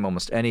name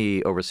almost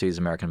any overseas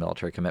American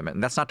military commitment.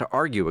 And that's not to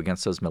argue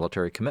against those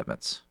military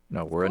commitments.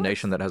 We're a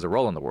nation that has a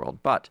role in the world.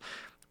 But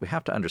we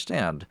have to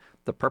understand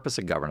the purpose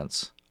of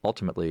governance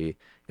ultimately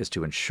is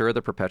to ensure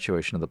the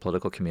perpetuation of the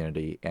political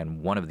community.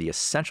 And one of the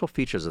essential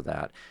features of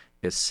that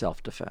is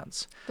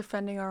self-defense.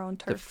 Defending our own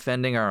turf.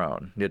 Defending our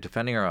own. Yeah,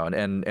 defending our own.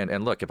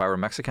 And look, if I were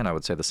Mexican, I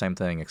would say the same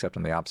thing, except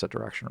in the opposite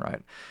direction,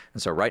 right?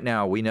 And so right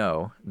now we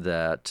know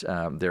that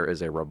there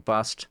is a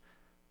robust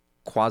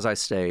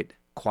quasi-state,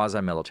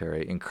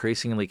 quasi-military,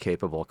 increasingly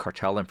capable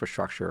cartel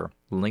infrastructure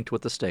linked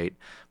with the state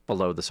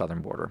below the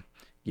southern border.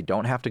 You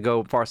don't have to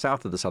go far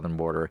south of the southern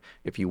border.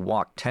 If you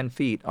walk 10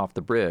 feet off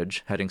the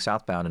bridge heading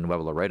southbound in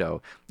Nuevo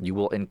Laredo, you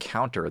will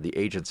encounter the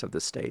agents of the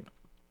state.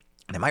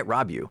 They might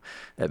rob you.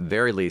 At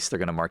very least, they're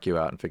going to mark you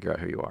out and figure out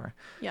who you are.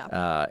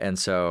 Yeah. And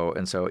so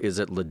is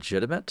it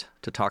legitimate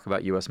to talk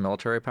about U.S.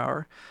 military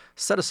power?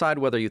 Set aside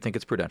whether you think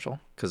it's prudential,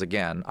 because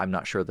again, I'm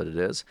not sure that it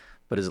is.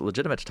 But is it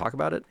legitimate to talk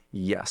about it?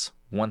 Yes,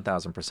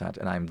 1,000%.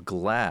 And I'm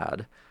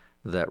glad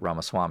that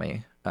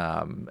Ramaswamy,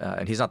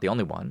 and he's not the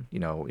only one,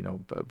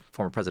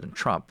 former President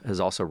Trump has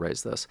also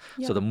raised this.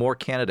 Yeah. So the more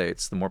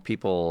candidates, the more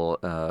people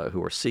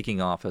who are seeking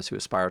office, who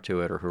aspire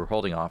to it, or who are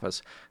holding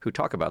office, who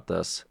talk about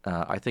this,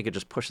 I think it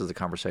just pushes the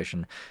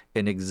conversation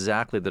in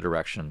exactly the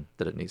direction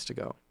that it needs to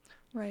go.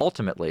 Right.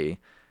 Ultimately,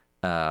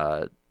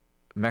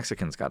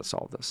 Mexicans got to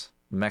solve this.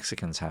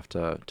 Mexicans have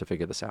to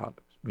figure this out.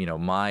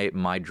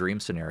 My dream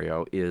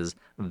scenario is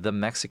the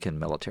Mexican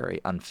military,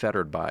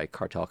 unfettered by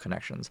cartel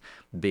connections,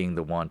 being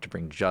the one to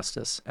bring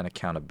justice and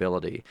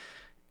accountability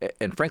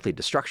and, frankly,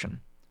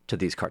 destruction to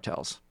these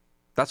cartels.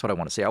 That's what I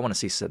want to see. I want to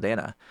see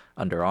Sedena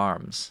under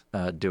arms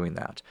doing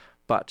that.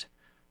 But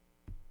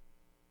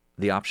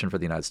the option for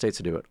the United States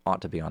to do it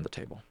ought to be on the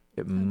table.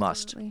 It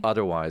must.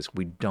 Otherwise,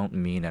 we don't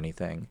mean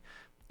anything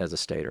as a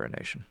state or a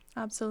nation.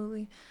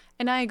 Absolutely.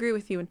 And I agree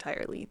with you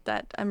entirely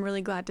that I'm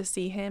really glad to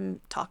see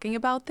him talking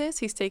about this.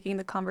 He's taking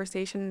the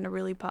conversation in a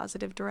really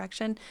positive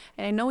direction.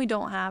 And I know we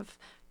don't have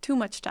too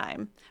much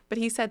time, but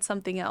he said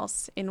something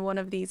else in one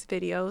of these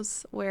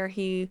videos where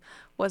he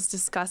was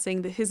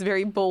discussing his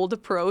very bold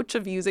approach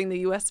of using the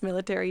U.S.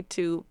 military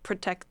to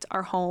protect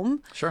our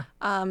home. Sure.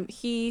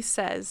 He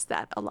says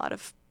that a lot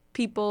of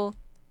people,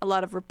 a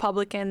lot of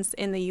Republicans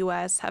in the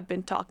U.S. have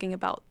been talking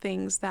about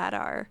things that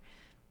are,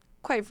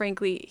 quite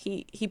frankly,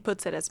 he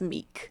puts it as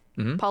meek,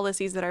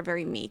 policies that are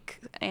very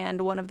meek.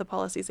 And one of the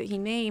policies that he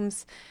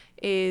names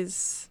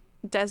is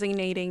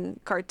designating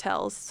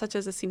cartels, such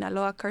as the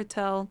Sinaloa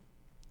cartel,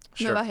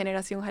 Sure. Nueva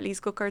Generación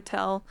Jalisco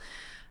cartel,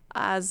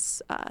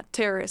 as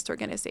terrorist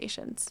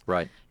organizations.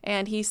 Right.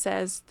 And he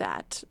says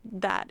that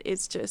that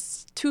is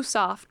just too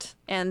soft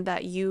and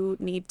that you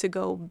need to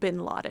go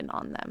bin Laden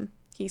on them.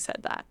 He said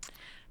that.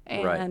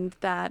 And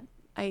that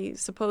I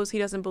suppose he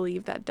doesn't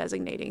believe that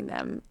designating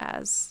them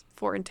as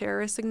foreign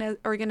terrorist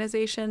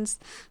organizations,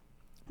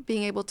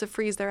 being able to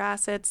freeze their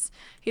assets,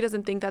 he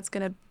doesn't think that's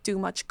going to do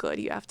much good.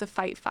 You have to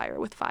fight fire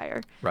with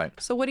fire. Right.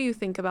 So what do you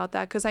think about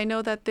that? Because I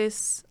know that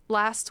this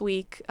last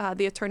week,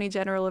 the Attorney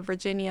General of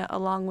Virginia,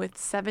 along with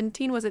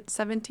 17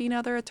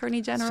 other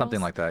Attorney Generals? Something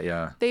like that,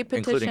 yeah. They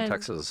petitioned, including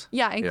Texas.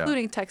 Yeah,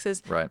 including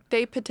Texas. Right.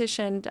 They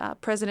petitioned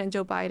President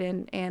Joe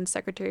Biden and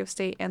Secretary of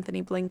State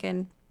Anthony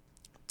Blinken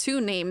to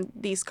name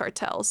these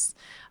cartels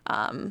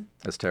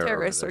as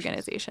terrorist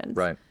organizations.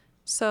 Right.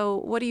 So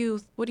what do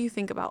you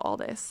think about all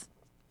this?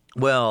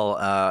 Well,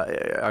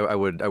 I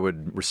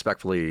would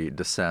respectfully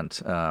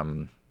dissent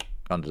on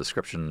the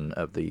description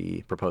of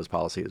the proposed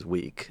policy as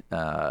weak.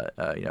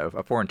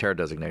 A foreign terror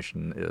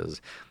designation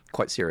is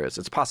quite serious.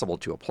 It's possible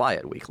to apply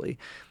it weakly,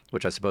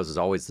 which I suppose is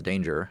always the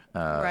danger,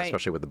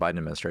 especially with the Biden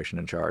administration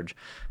in charge.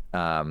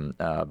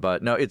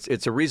 But no,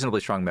 it's a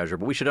reasonably strong measure.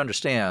 But we should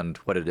understand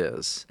what it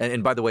is.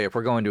 And by the way, if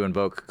we're going to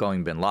invoke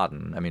going bin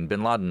Laden, I mean,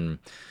 bin Laden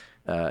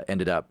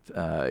ended up,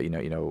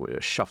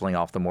 shuffling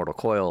off the mortal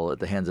coil at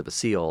the hands of a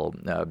SEAL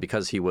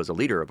because he was a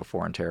leader of a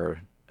foreign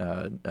terror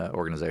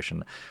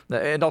organization,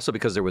 and also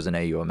because there was an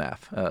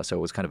AUMF. So it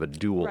was kind of a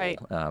dual,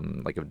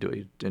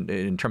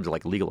 in terms of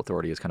like legal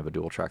authority, is kind of a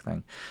dual track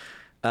thing.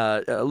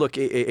 Look,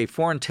 a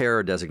foreign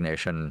terror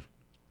designation,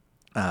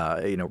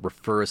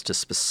 refers to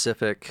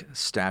specific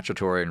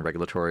statutory and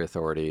regulatory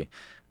authority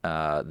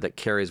that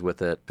carries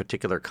with it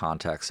particular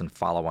contexts and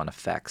follow-on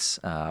effects.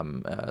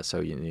 So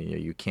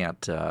you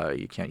can't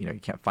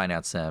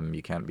finance them,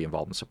 you can't be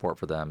involved in support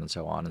for them, and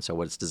so on. And so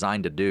what it's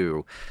designed to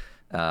do.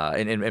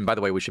 And by the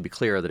way, we should be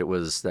clear that it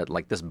was that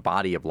like this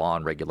body of law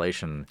and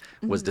regulation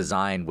was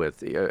designed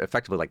with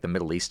effectively like the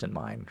Middle East in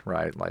mind,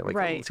 right?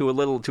 Like to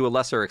a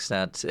lesser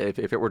extent,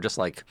 if it were just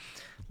like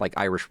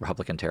Irish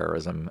Republican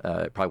terrorism,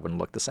 it probably wouldn't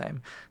look the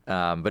same.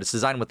 But it's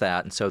designed with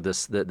that, and so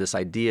this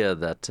idea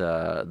that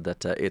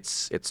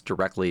it's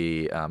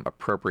directly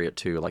appropriate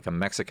to like a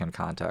Mexican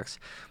context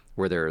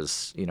where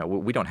there's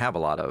we don't have a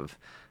lot of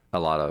a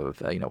lot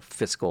of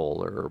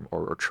fiscal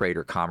or trade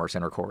or commerce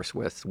intercourse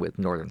with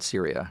northern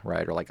Syria,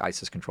 right, or like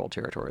ISIS-controlled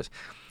territories.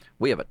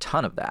 We have a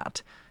ton of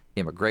that.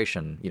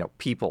 Immigration,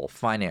 people,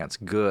 finance,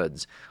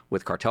 goods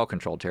with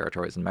cartel-controlled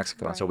territories in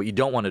Mexico. And so what you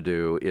don't want to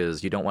do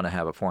is you don't want to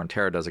have a foreign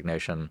terror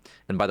designation.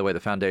 And by the way, the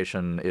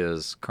foundation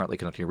is currently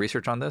conducting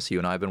research on this. You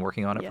and I have been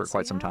working on it for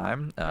quite some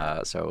time.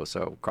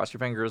 So cross your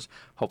fingers,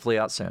 hopefully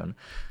out soon.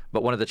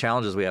 But one of the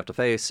challenges we have to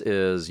face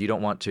is you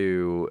don't want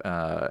to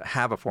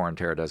have a foreign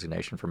terror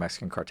designation for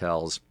Mexican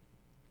cartels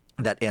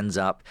that ends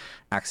up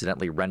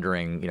accidentally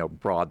rendering,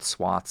 broad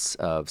swaths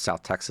of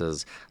South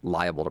Texas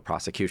liable to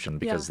prosecution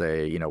because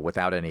they,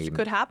 without any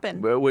could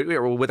happen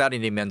without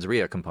any mens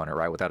rea component,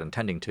 right? Without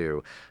intending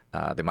to,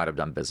 they might have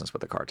done business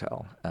with the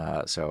cartel.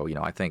 So,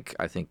 I think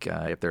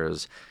if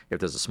there's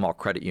a small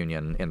credit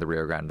union in the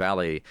Rio Grande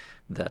Valley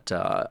that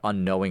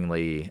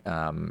unknowingly,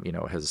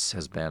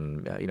 has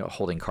been,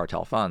 holding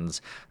cartel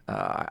funds,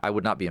 I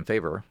would not be in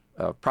favor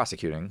of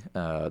prosecuting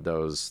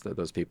those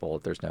people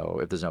if there's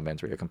no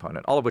mens rea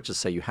component. All of which is to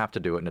say you have to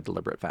do it in a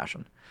deliberate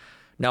fashion.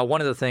 Now,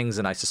 one of the things,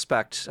 and I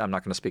suspect I'm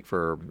not going to speak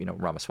for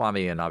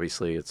Ramaswamy, and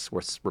obviously it's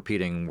worth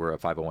repeating, we're a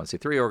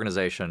 501c3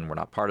 organization, we're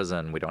not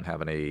partisan, we don't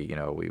have any,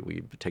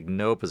 we take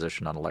no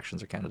position on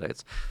elections or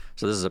candidates.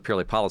 So this is a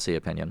purely policy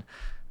opinion.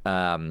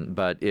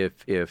 But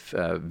if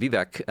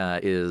Vivek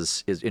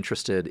is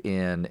interested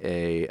in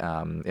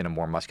a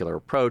more muscular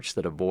approach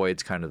that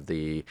avoids kind of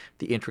the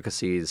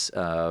intricacies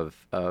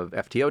of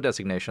FTO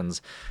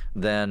designations,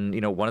 then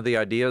one of the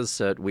ideas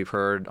that we've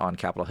heard on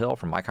Capitol Hill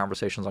from my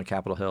conversations on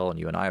Capitol Hill, and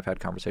you and I have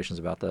had conversations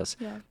about this,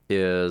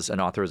 is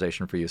an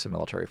authorization for use of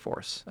military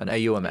force, an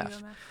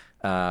AUMF.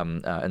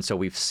 And so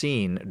we've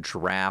seen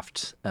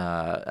draft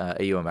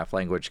AUMF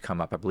language come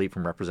up, I believe,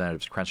 from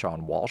Representatives Crenshaw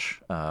and Walsh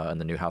in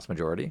the new House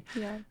majority.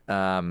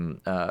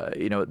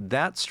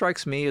 That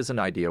strikes me as an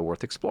idea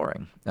worth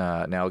exploring.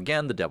 Now,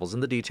 again, the devil's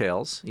in the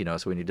details,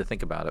 so we need to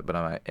think about it. But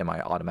am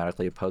I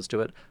automatically opposed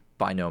to it?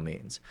 By no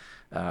means.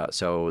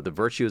 So the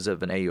virtues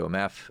of an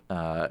AUMF,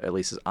 at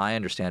least as I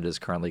understand it is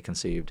currently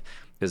conceived,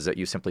 is that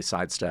you simply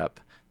sidestep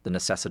the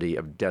necessity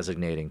of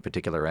designating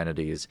particular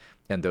entities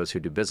and those who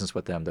do business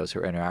with them, those who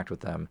interact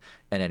with them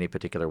in any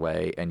particular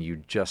way, and you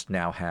just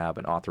now have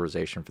an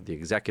authorization for the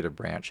executive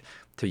branch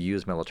to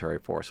use military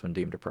force when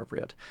deemed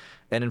appropriate.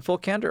 And in full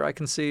candor, I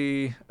can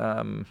see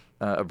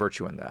a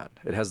virtue in that.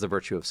 It has the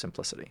virtue of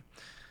simplicity.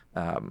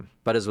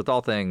 But as with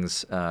all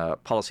things,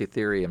 policy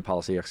theory and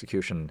policy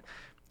execution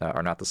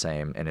are not the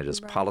same, and it is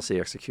policy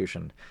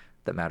execution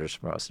that matters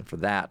most. And for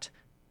that,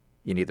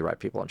 you need the right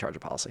people in charge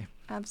of policy.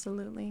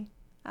 Absolutely.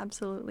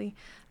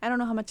 I don't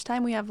know how much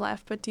time we have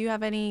left, but do you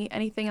have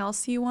anything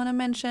else you want to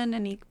mention?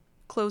 Any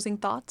closing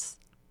thoughts?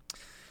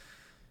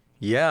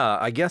 Yeah,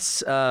 I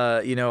guess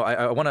I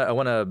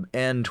want to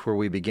end where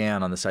we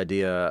began on this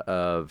idea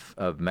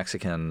of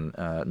Mexican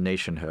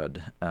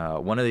nationhood.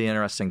 One of the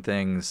interesting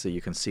things that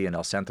you can see in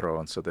El Centro,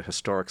 and so the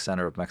historic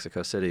center of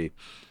Mexico City,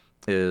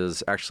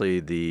 is actually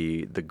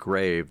the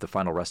grave, the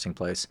final resting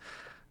place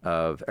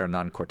of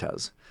Hernan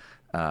Cortez.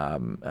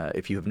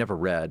 If you have never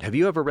read, have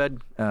you ever read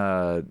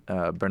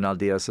Bernal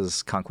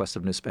Diaz's Conquest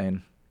of New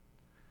Spain?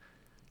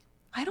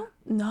 I don't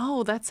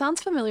know. That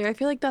sounds familiar. I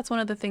feel like that's one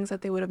of the things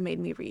that they would have made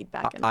me read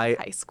back in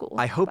high school.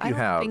 I hope you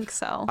have. I don't think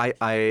so.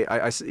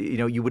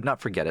 You would not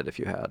forget it if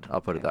you had.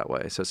 I'll put it that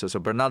way. So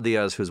Bernal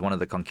Diaz, who's one of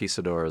the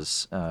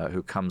conquistadors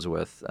who comes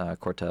with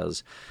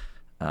Cortez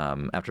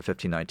after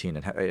 1519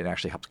 and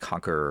actually helps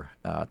conquer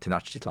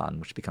Tenochtitlan,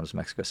 which becomes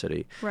Mexico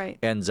City,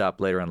 ends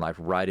up later in life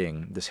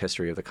writing this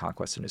history of the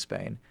conquest of New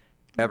Spain.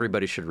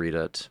 Everybody should read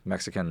it,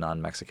 Mexican,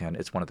 non-Mexican.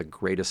 It's one of the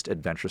greatest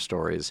adventure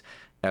stories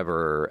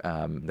ever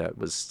that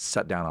was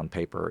set down on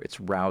paper.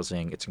 It's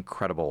rousing, it's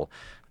incredible,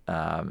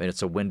 and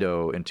it's a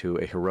window into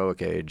a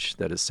heroic age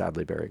that is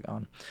sadly buried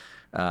gone.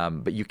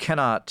 But you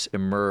cannot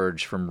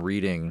emerge from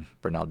reading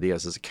Bernal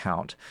Diaz's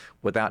account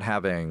without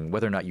having,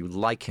 whether or not you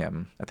like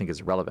him, I think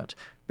is irrelevant,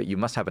 but you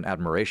must have an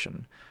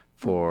admiration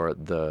for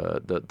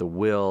the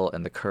will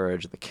and the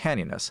courage, the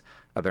canniness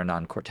of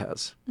Hernan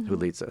Cortez, who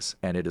leads this.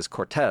 And it is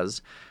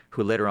Cortez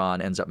who later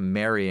on ends up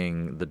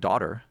marrying the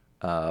daughter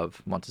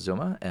of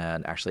Montezuma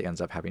and actually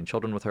ends up having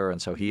children with her.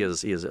 And so he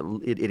is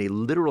in a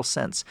literal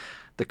sense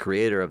the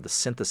creator of the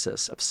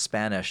synthesis of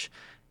Spanish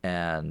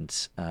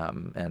and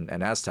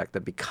Aztec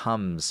that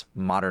becomes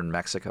modern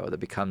Mexico, that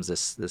becomes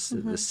this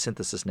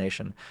synthesis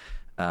nation.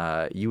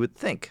 You would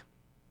think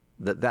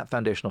that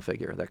foundational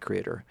figure, that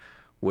creator,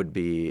 would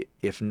be,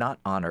 if not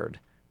honored,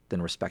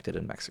 then respected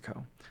in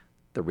Mexico.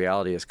 The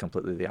reality is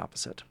completely the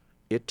opposite.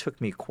 It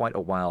took me quite a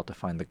while to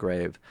find the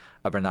grave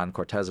of Hernan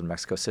Cortez in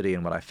Mexico City,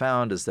 and what I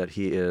found is that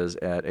he is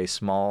at a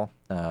small,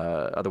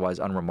 otherwise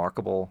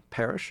unremarkable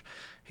parish.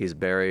 He's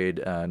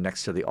buried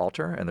next to the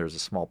altar, and there's a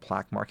small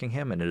plaque marking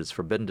him, and it is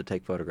forbidden to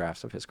take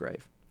photographs of his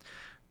grave.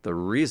 The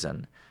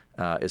reason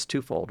is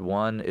twofold.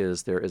 One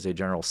is there is a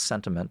general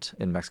sentiment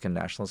in Mexican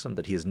nationalism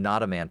that he is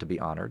not a man to be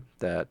honored,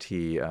 that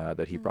he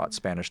brought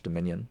Spanish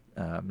dominion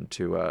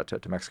to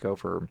Mexico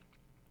for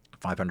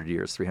 500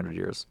 years, 300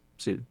 years,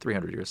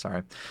 300 years,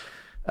 sorry.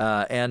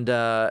 But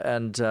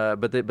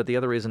the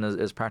other reason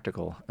is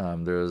practical.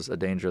 There's a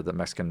danger that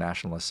Mexican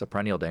nationalists, a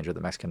perennial danger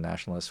that Mexican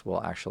nationalists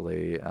will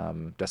actually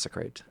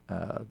desecrate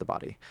the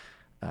body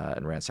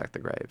and ransack the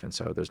grave. And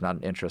so there's not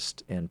an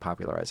interest in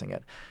popularizing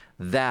it.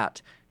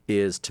 That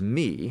is, to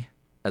me,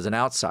 as an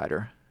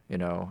outsider,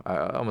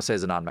 I almost say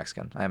as a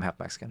non-Mexican. I am half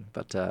Mexican,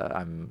 but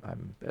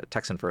I'm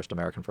Texan first,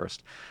 American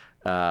first.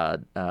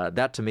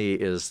 That to me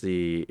is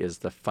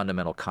the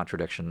fundamental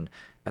contradiction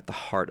at the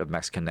heart of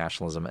Mexican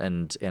nationalism,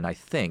 and I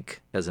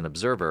think as an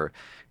observer,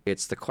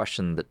 it's the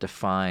question that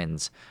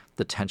defines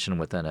the tension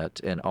within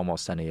it in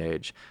almost any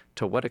age.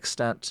 To what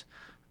extent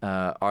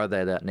are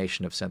they that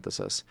nation of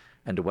synthesis,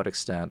 and to what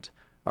extent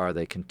are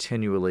they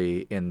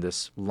continually in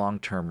this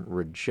long-term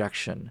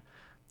rejection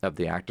of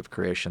the act of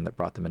creation that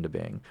brought them into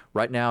being?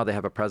 Right now, they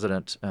have a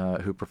president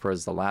who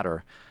prefers the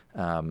latter,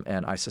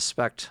 and I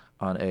suspect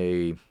on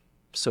a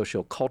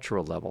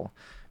socio-cultural level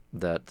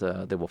that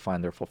they will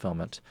find their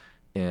fulfillment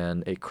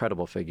in a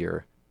credible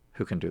figure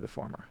who can do the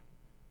former.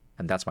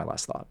 And that's my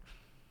last thought.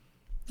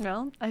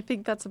 Well, I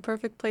think that's a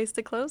perfect place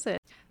to close it.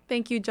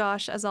 Thank you,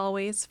 Josh, as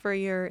always, for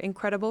your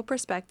incredible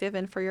perspective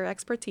and for your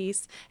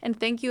expertise. And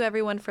thank you,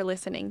 everyone, for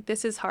listening.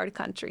 This is Hard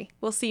Country.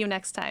 We'll see you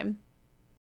next time.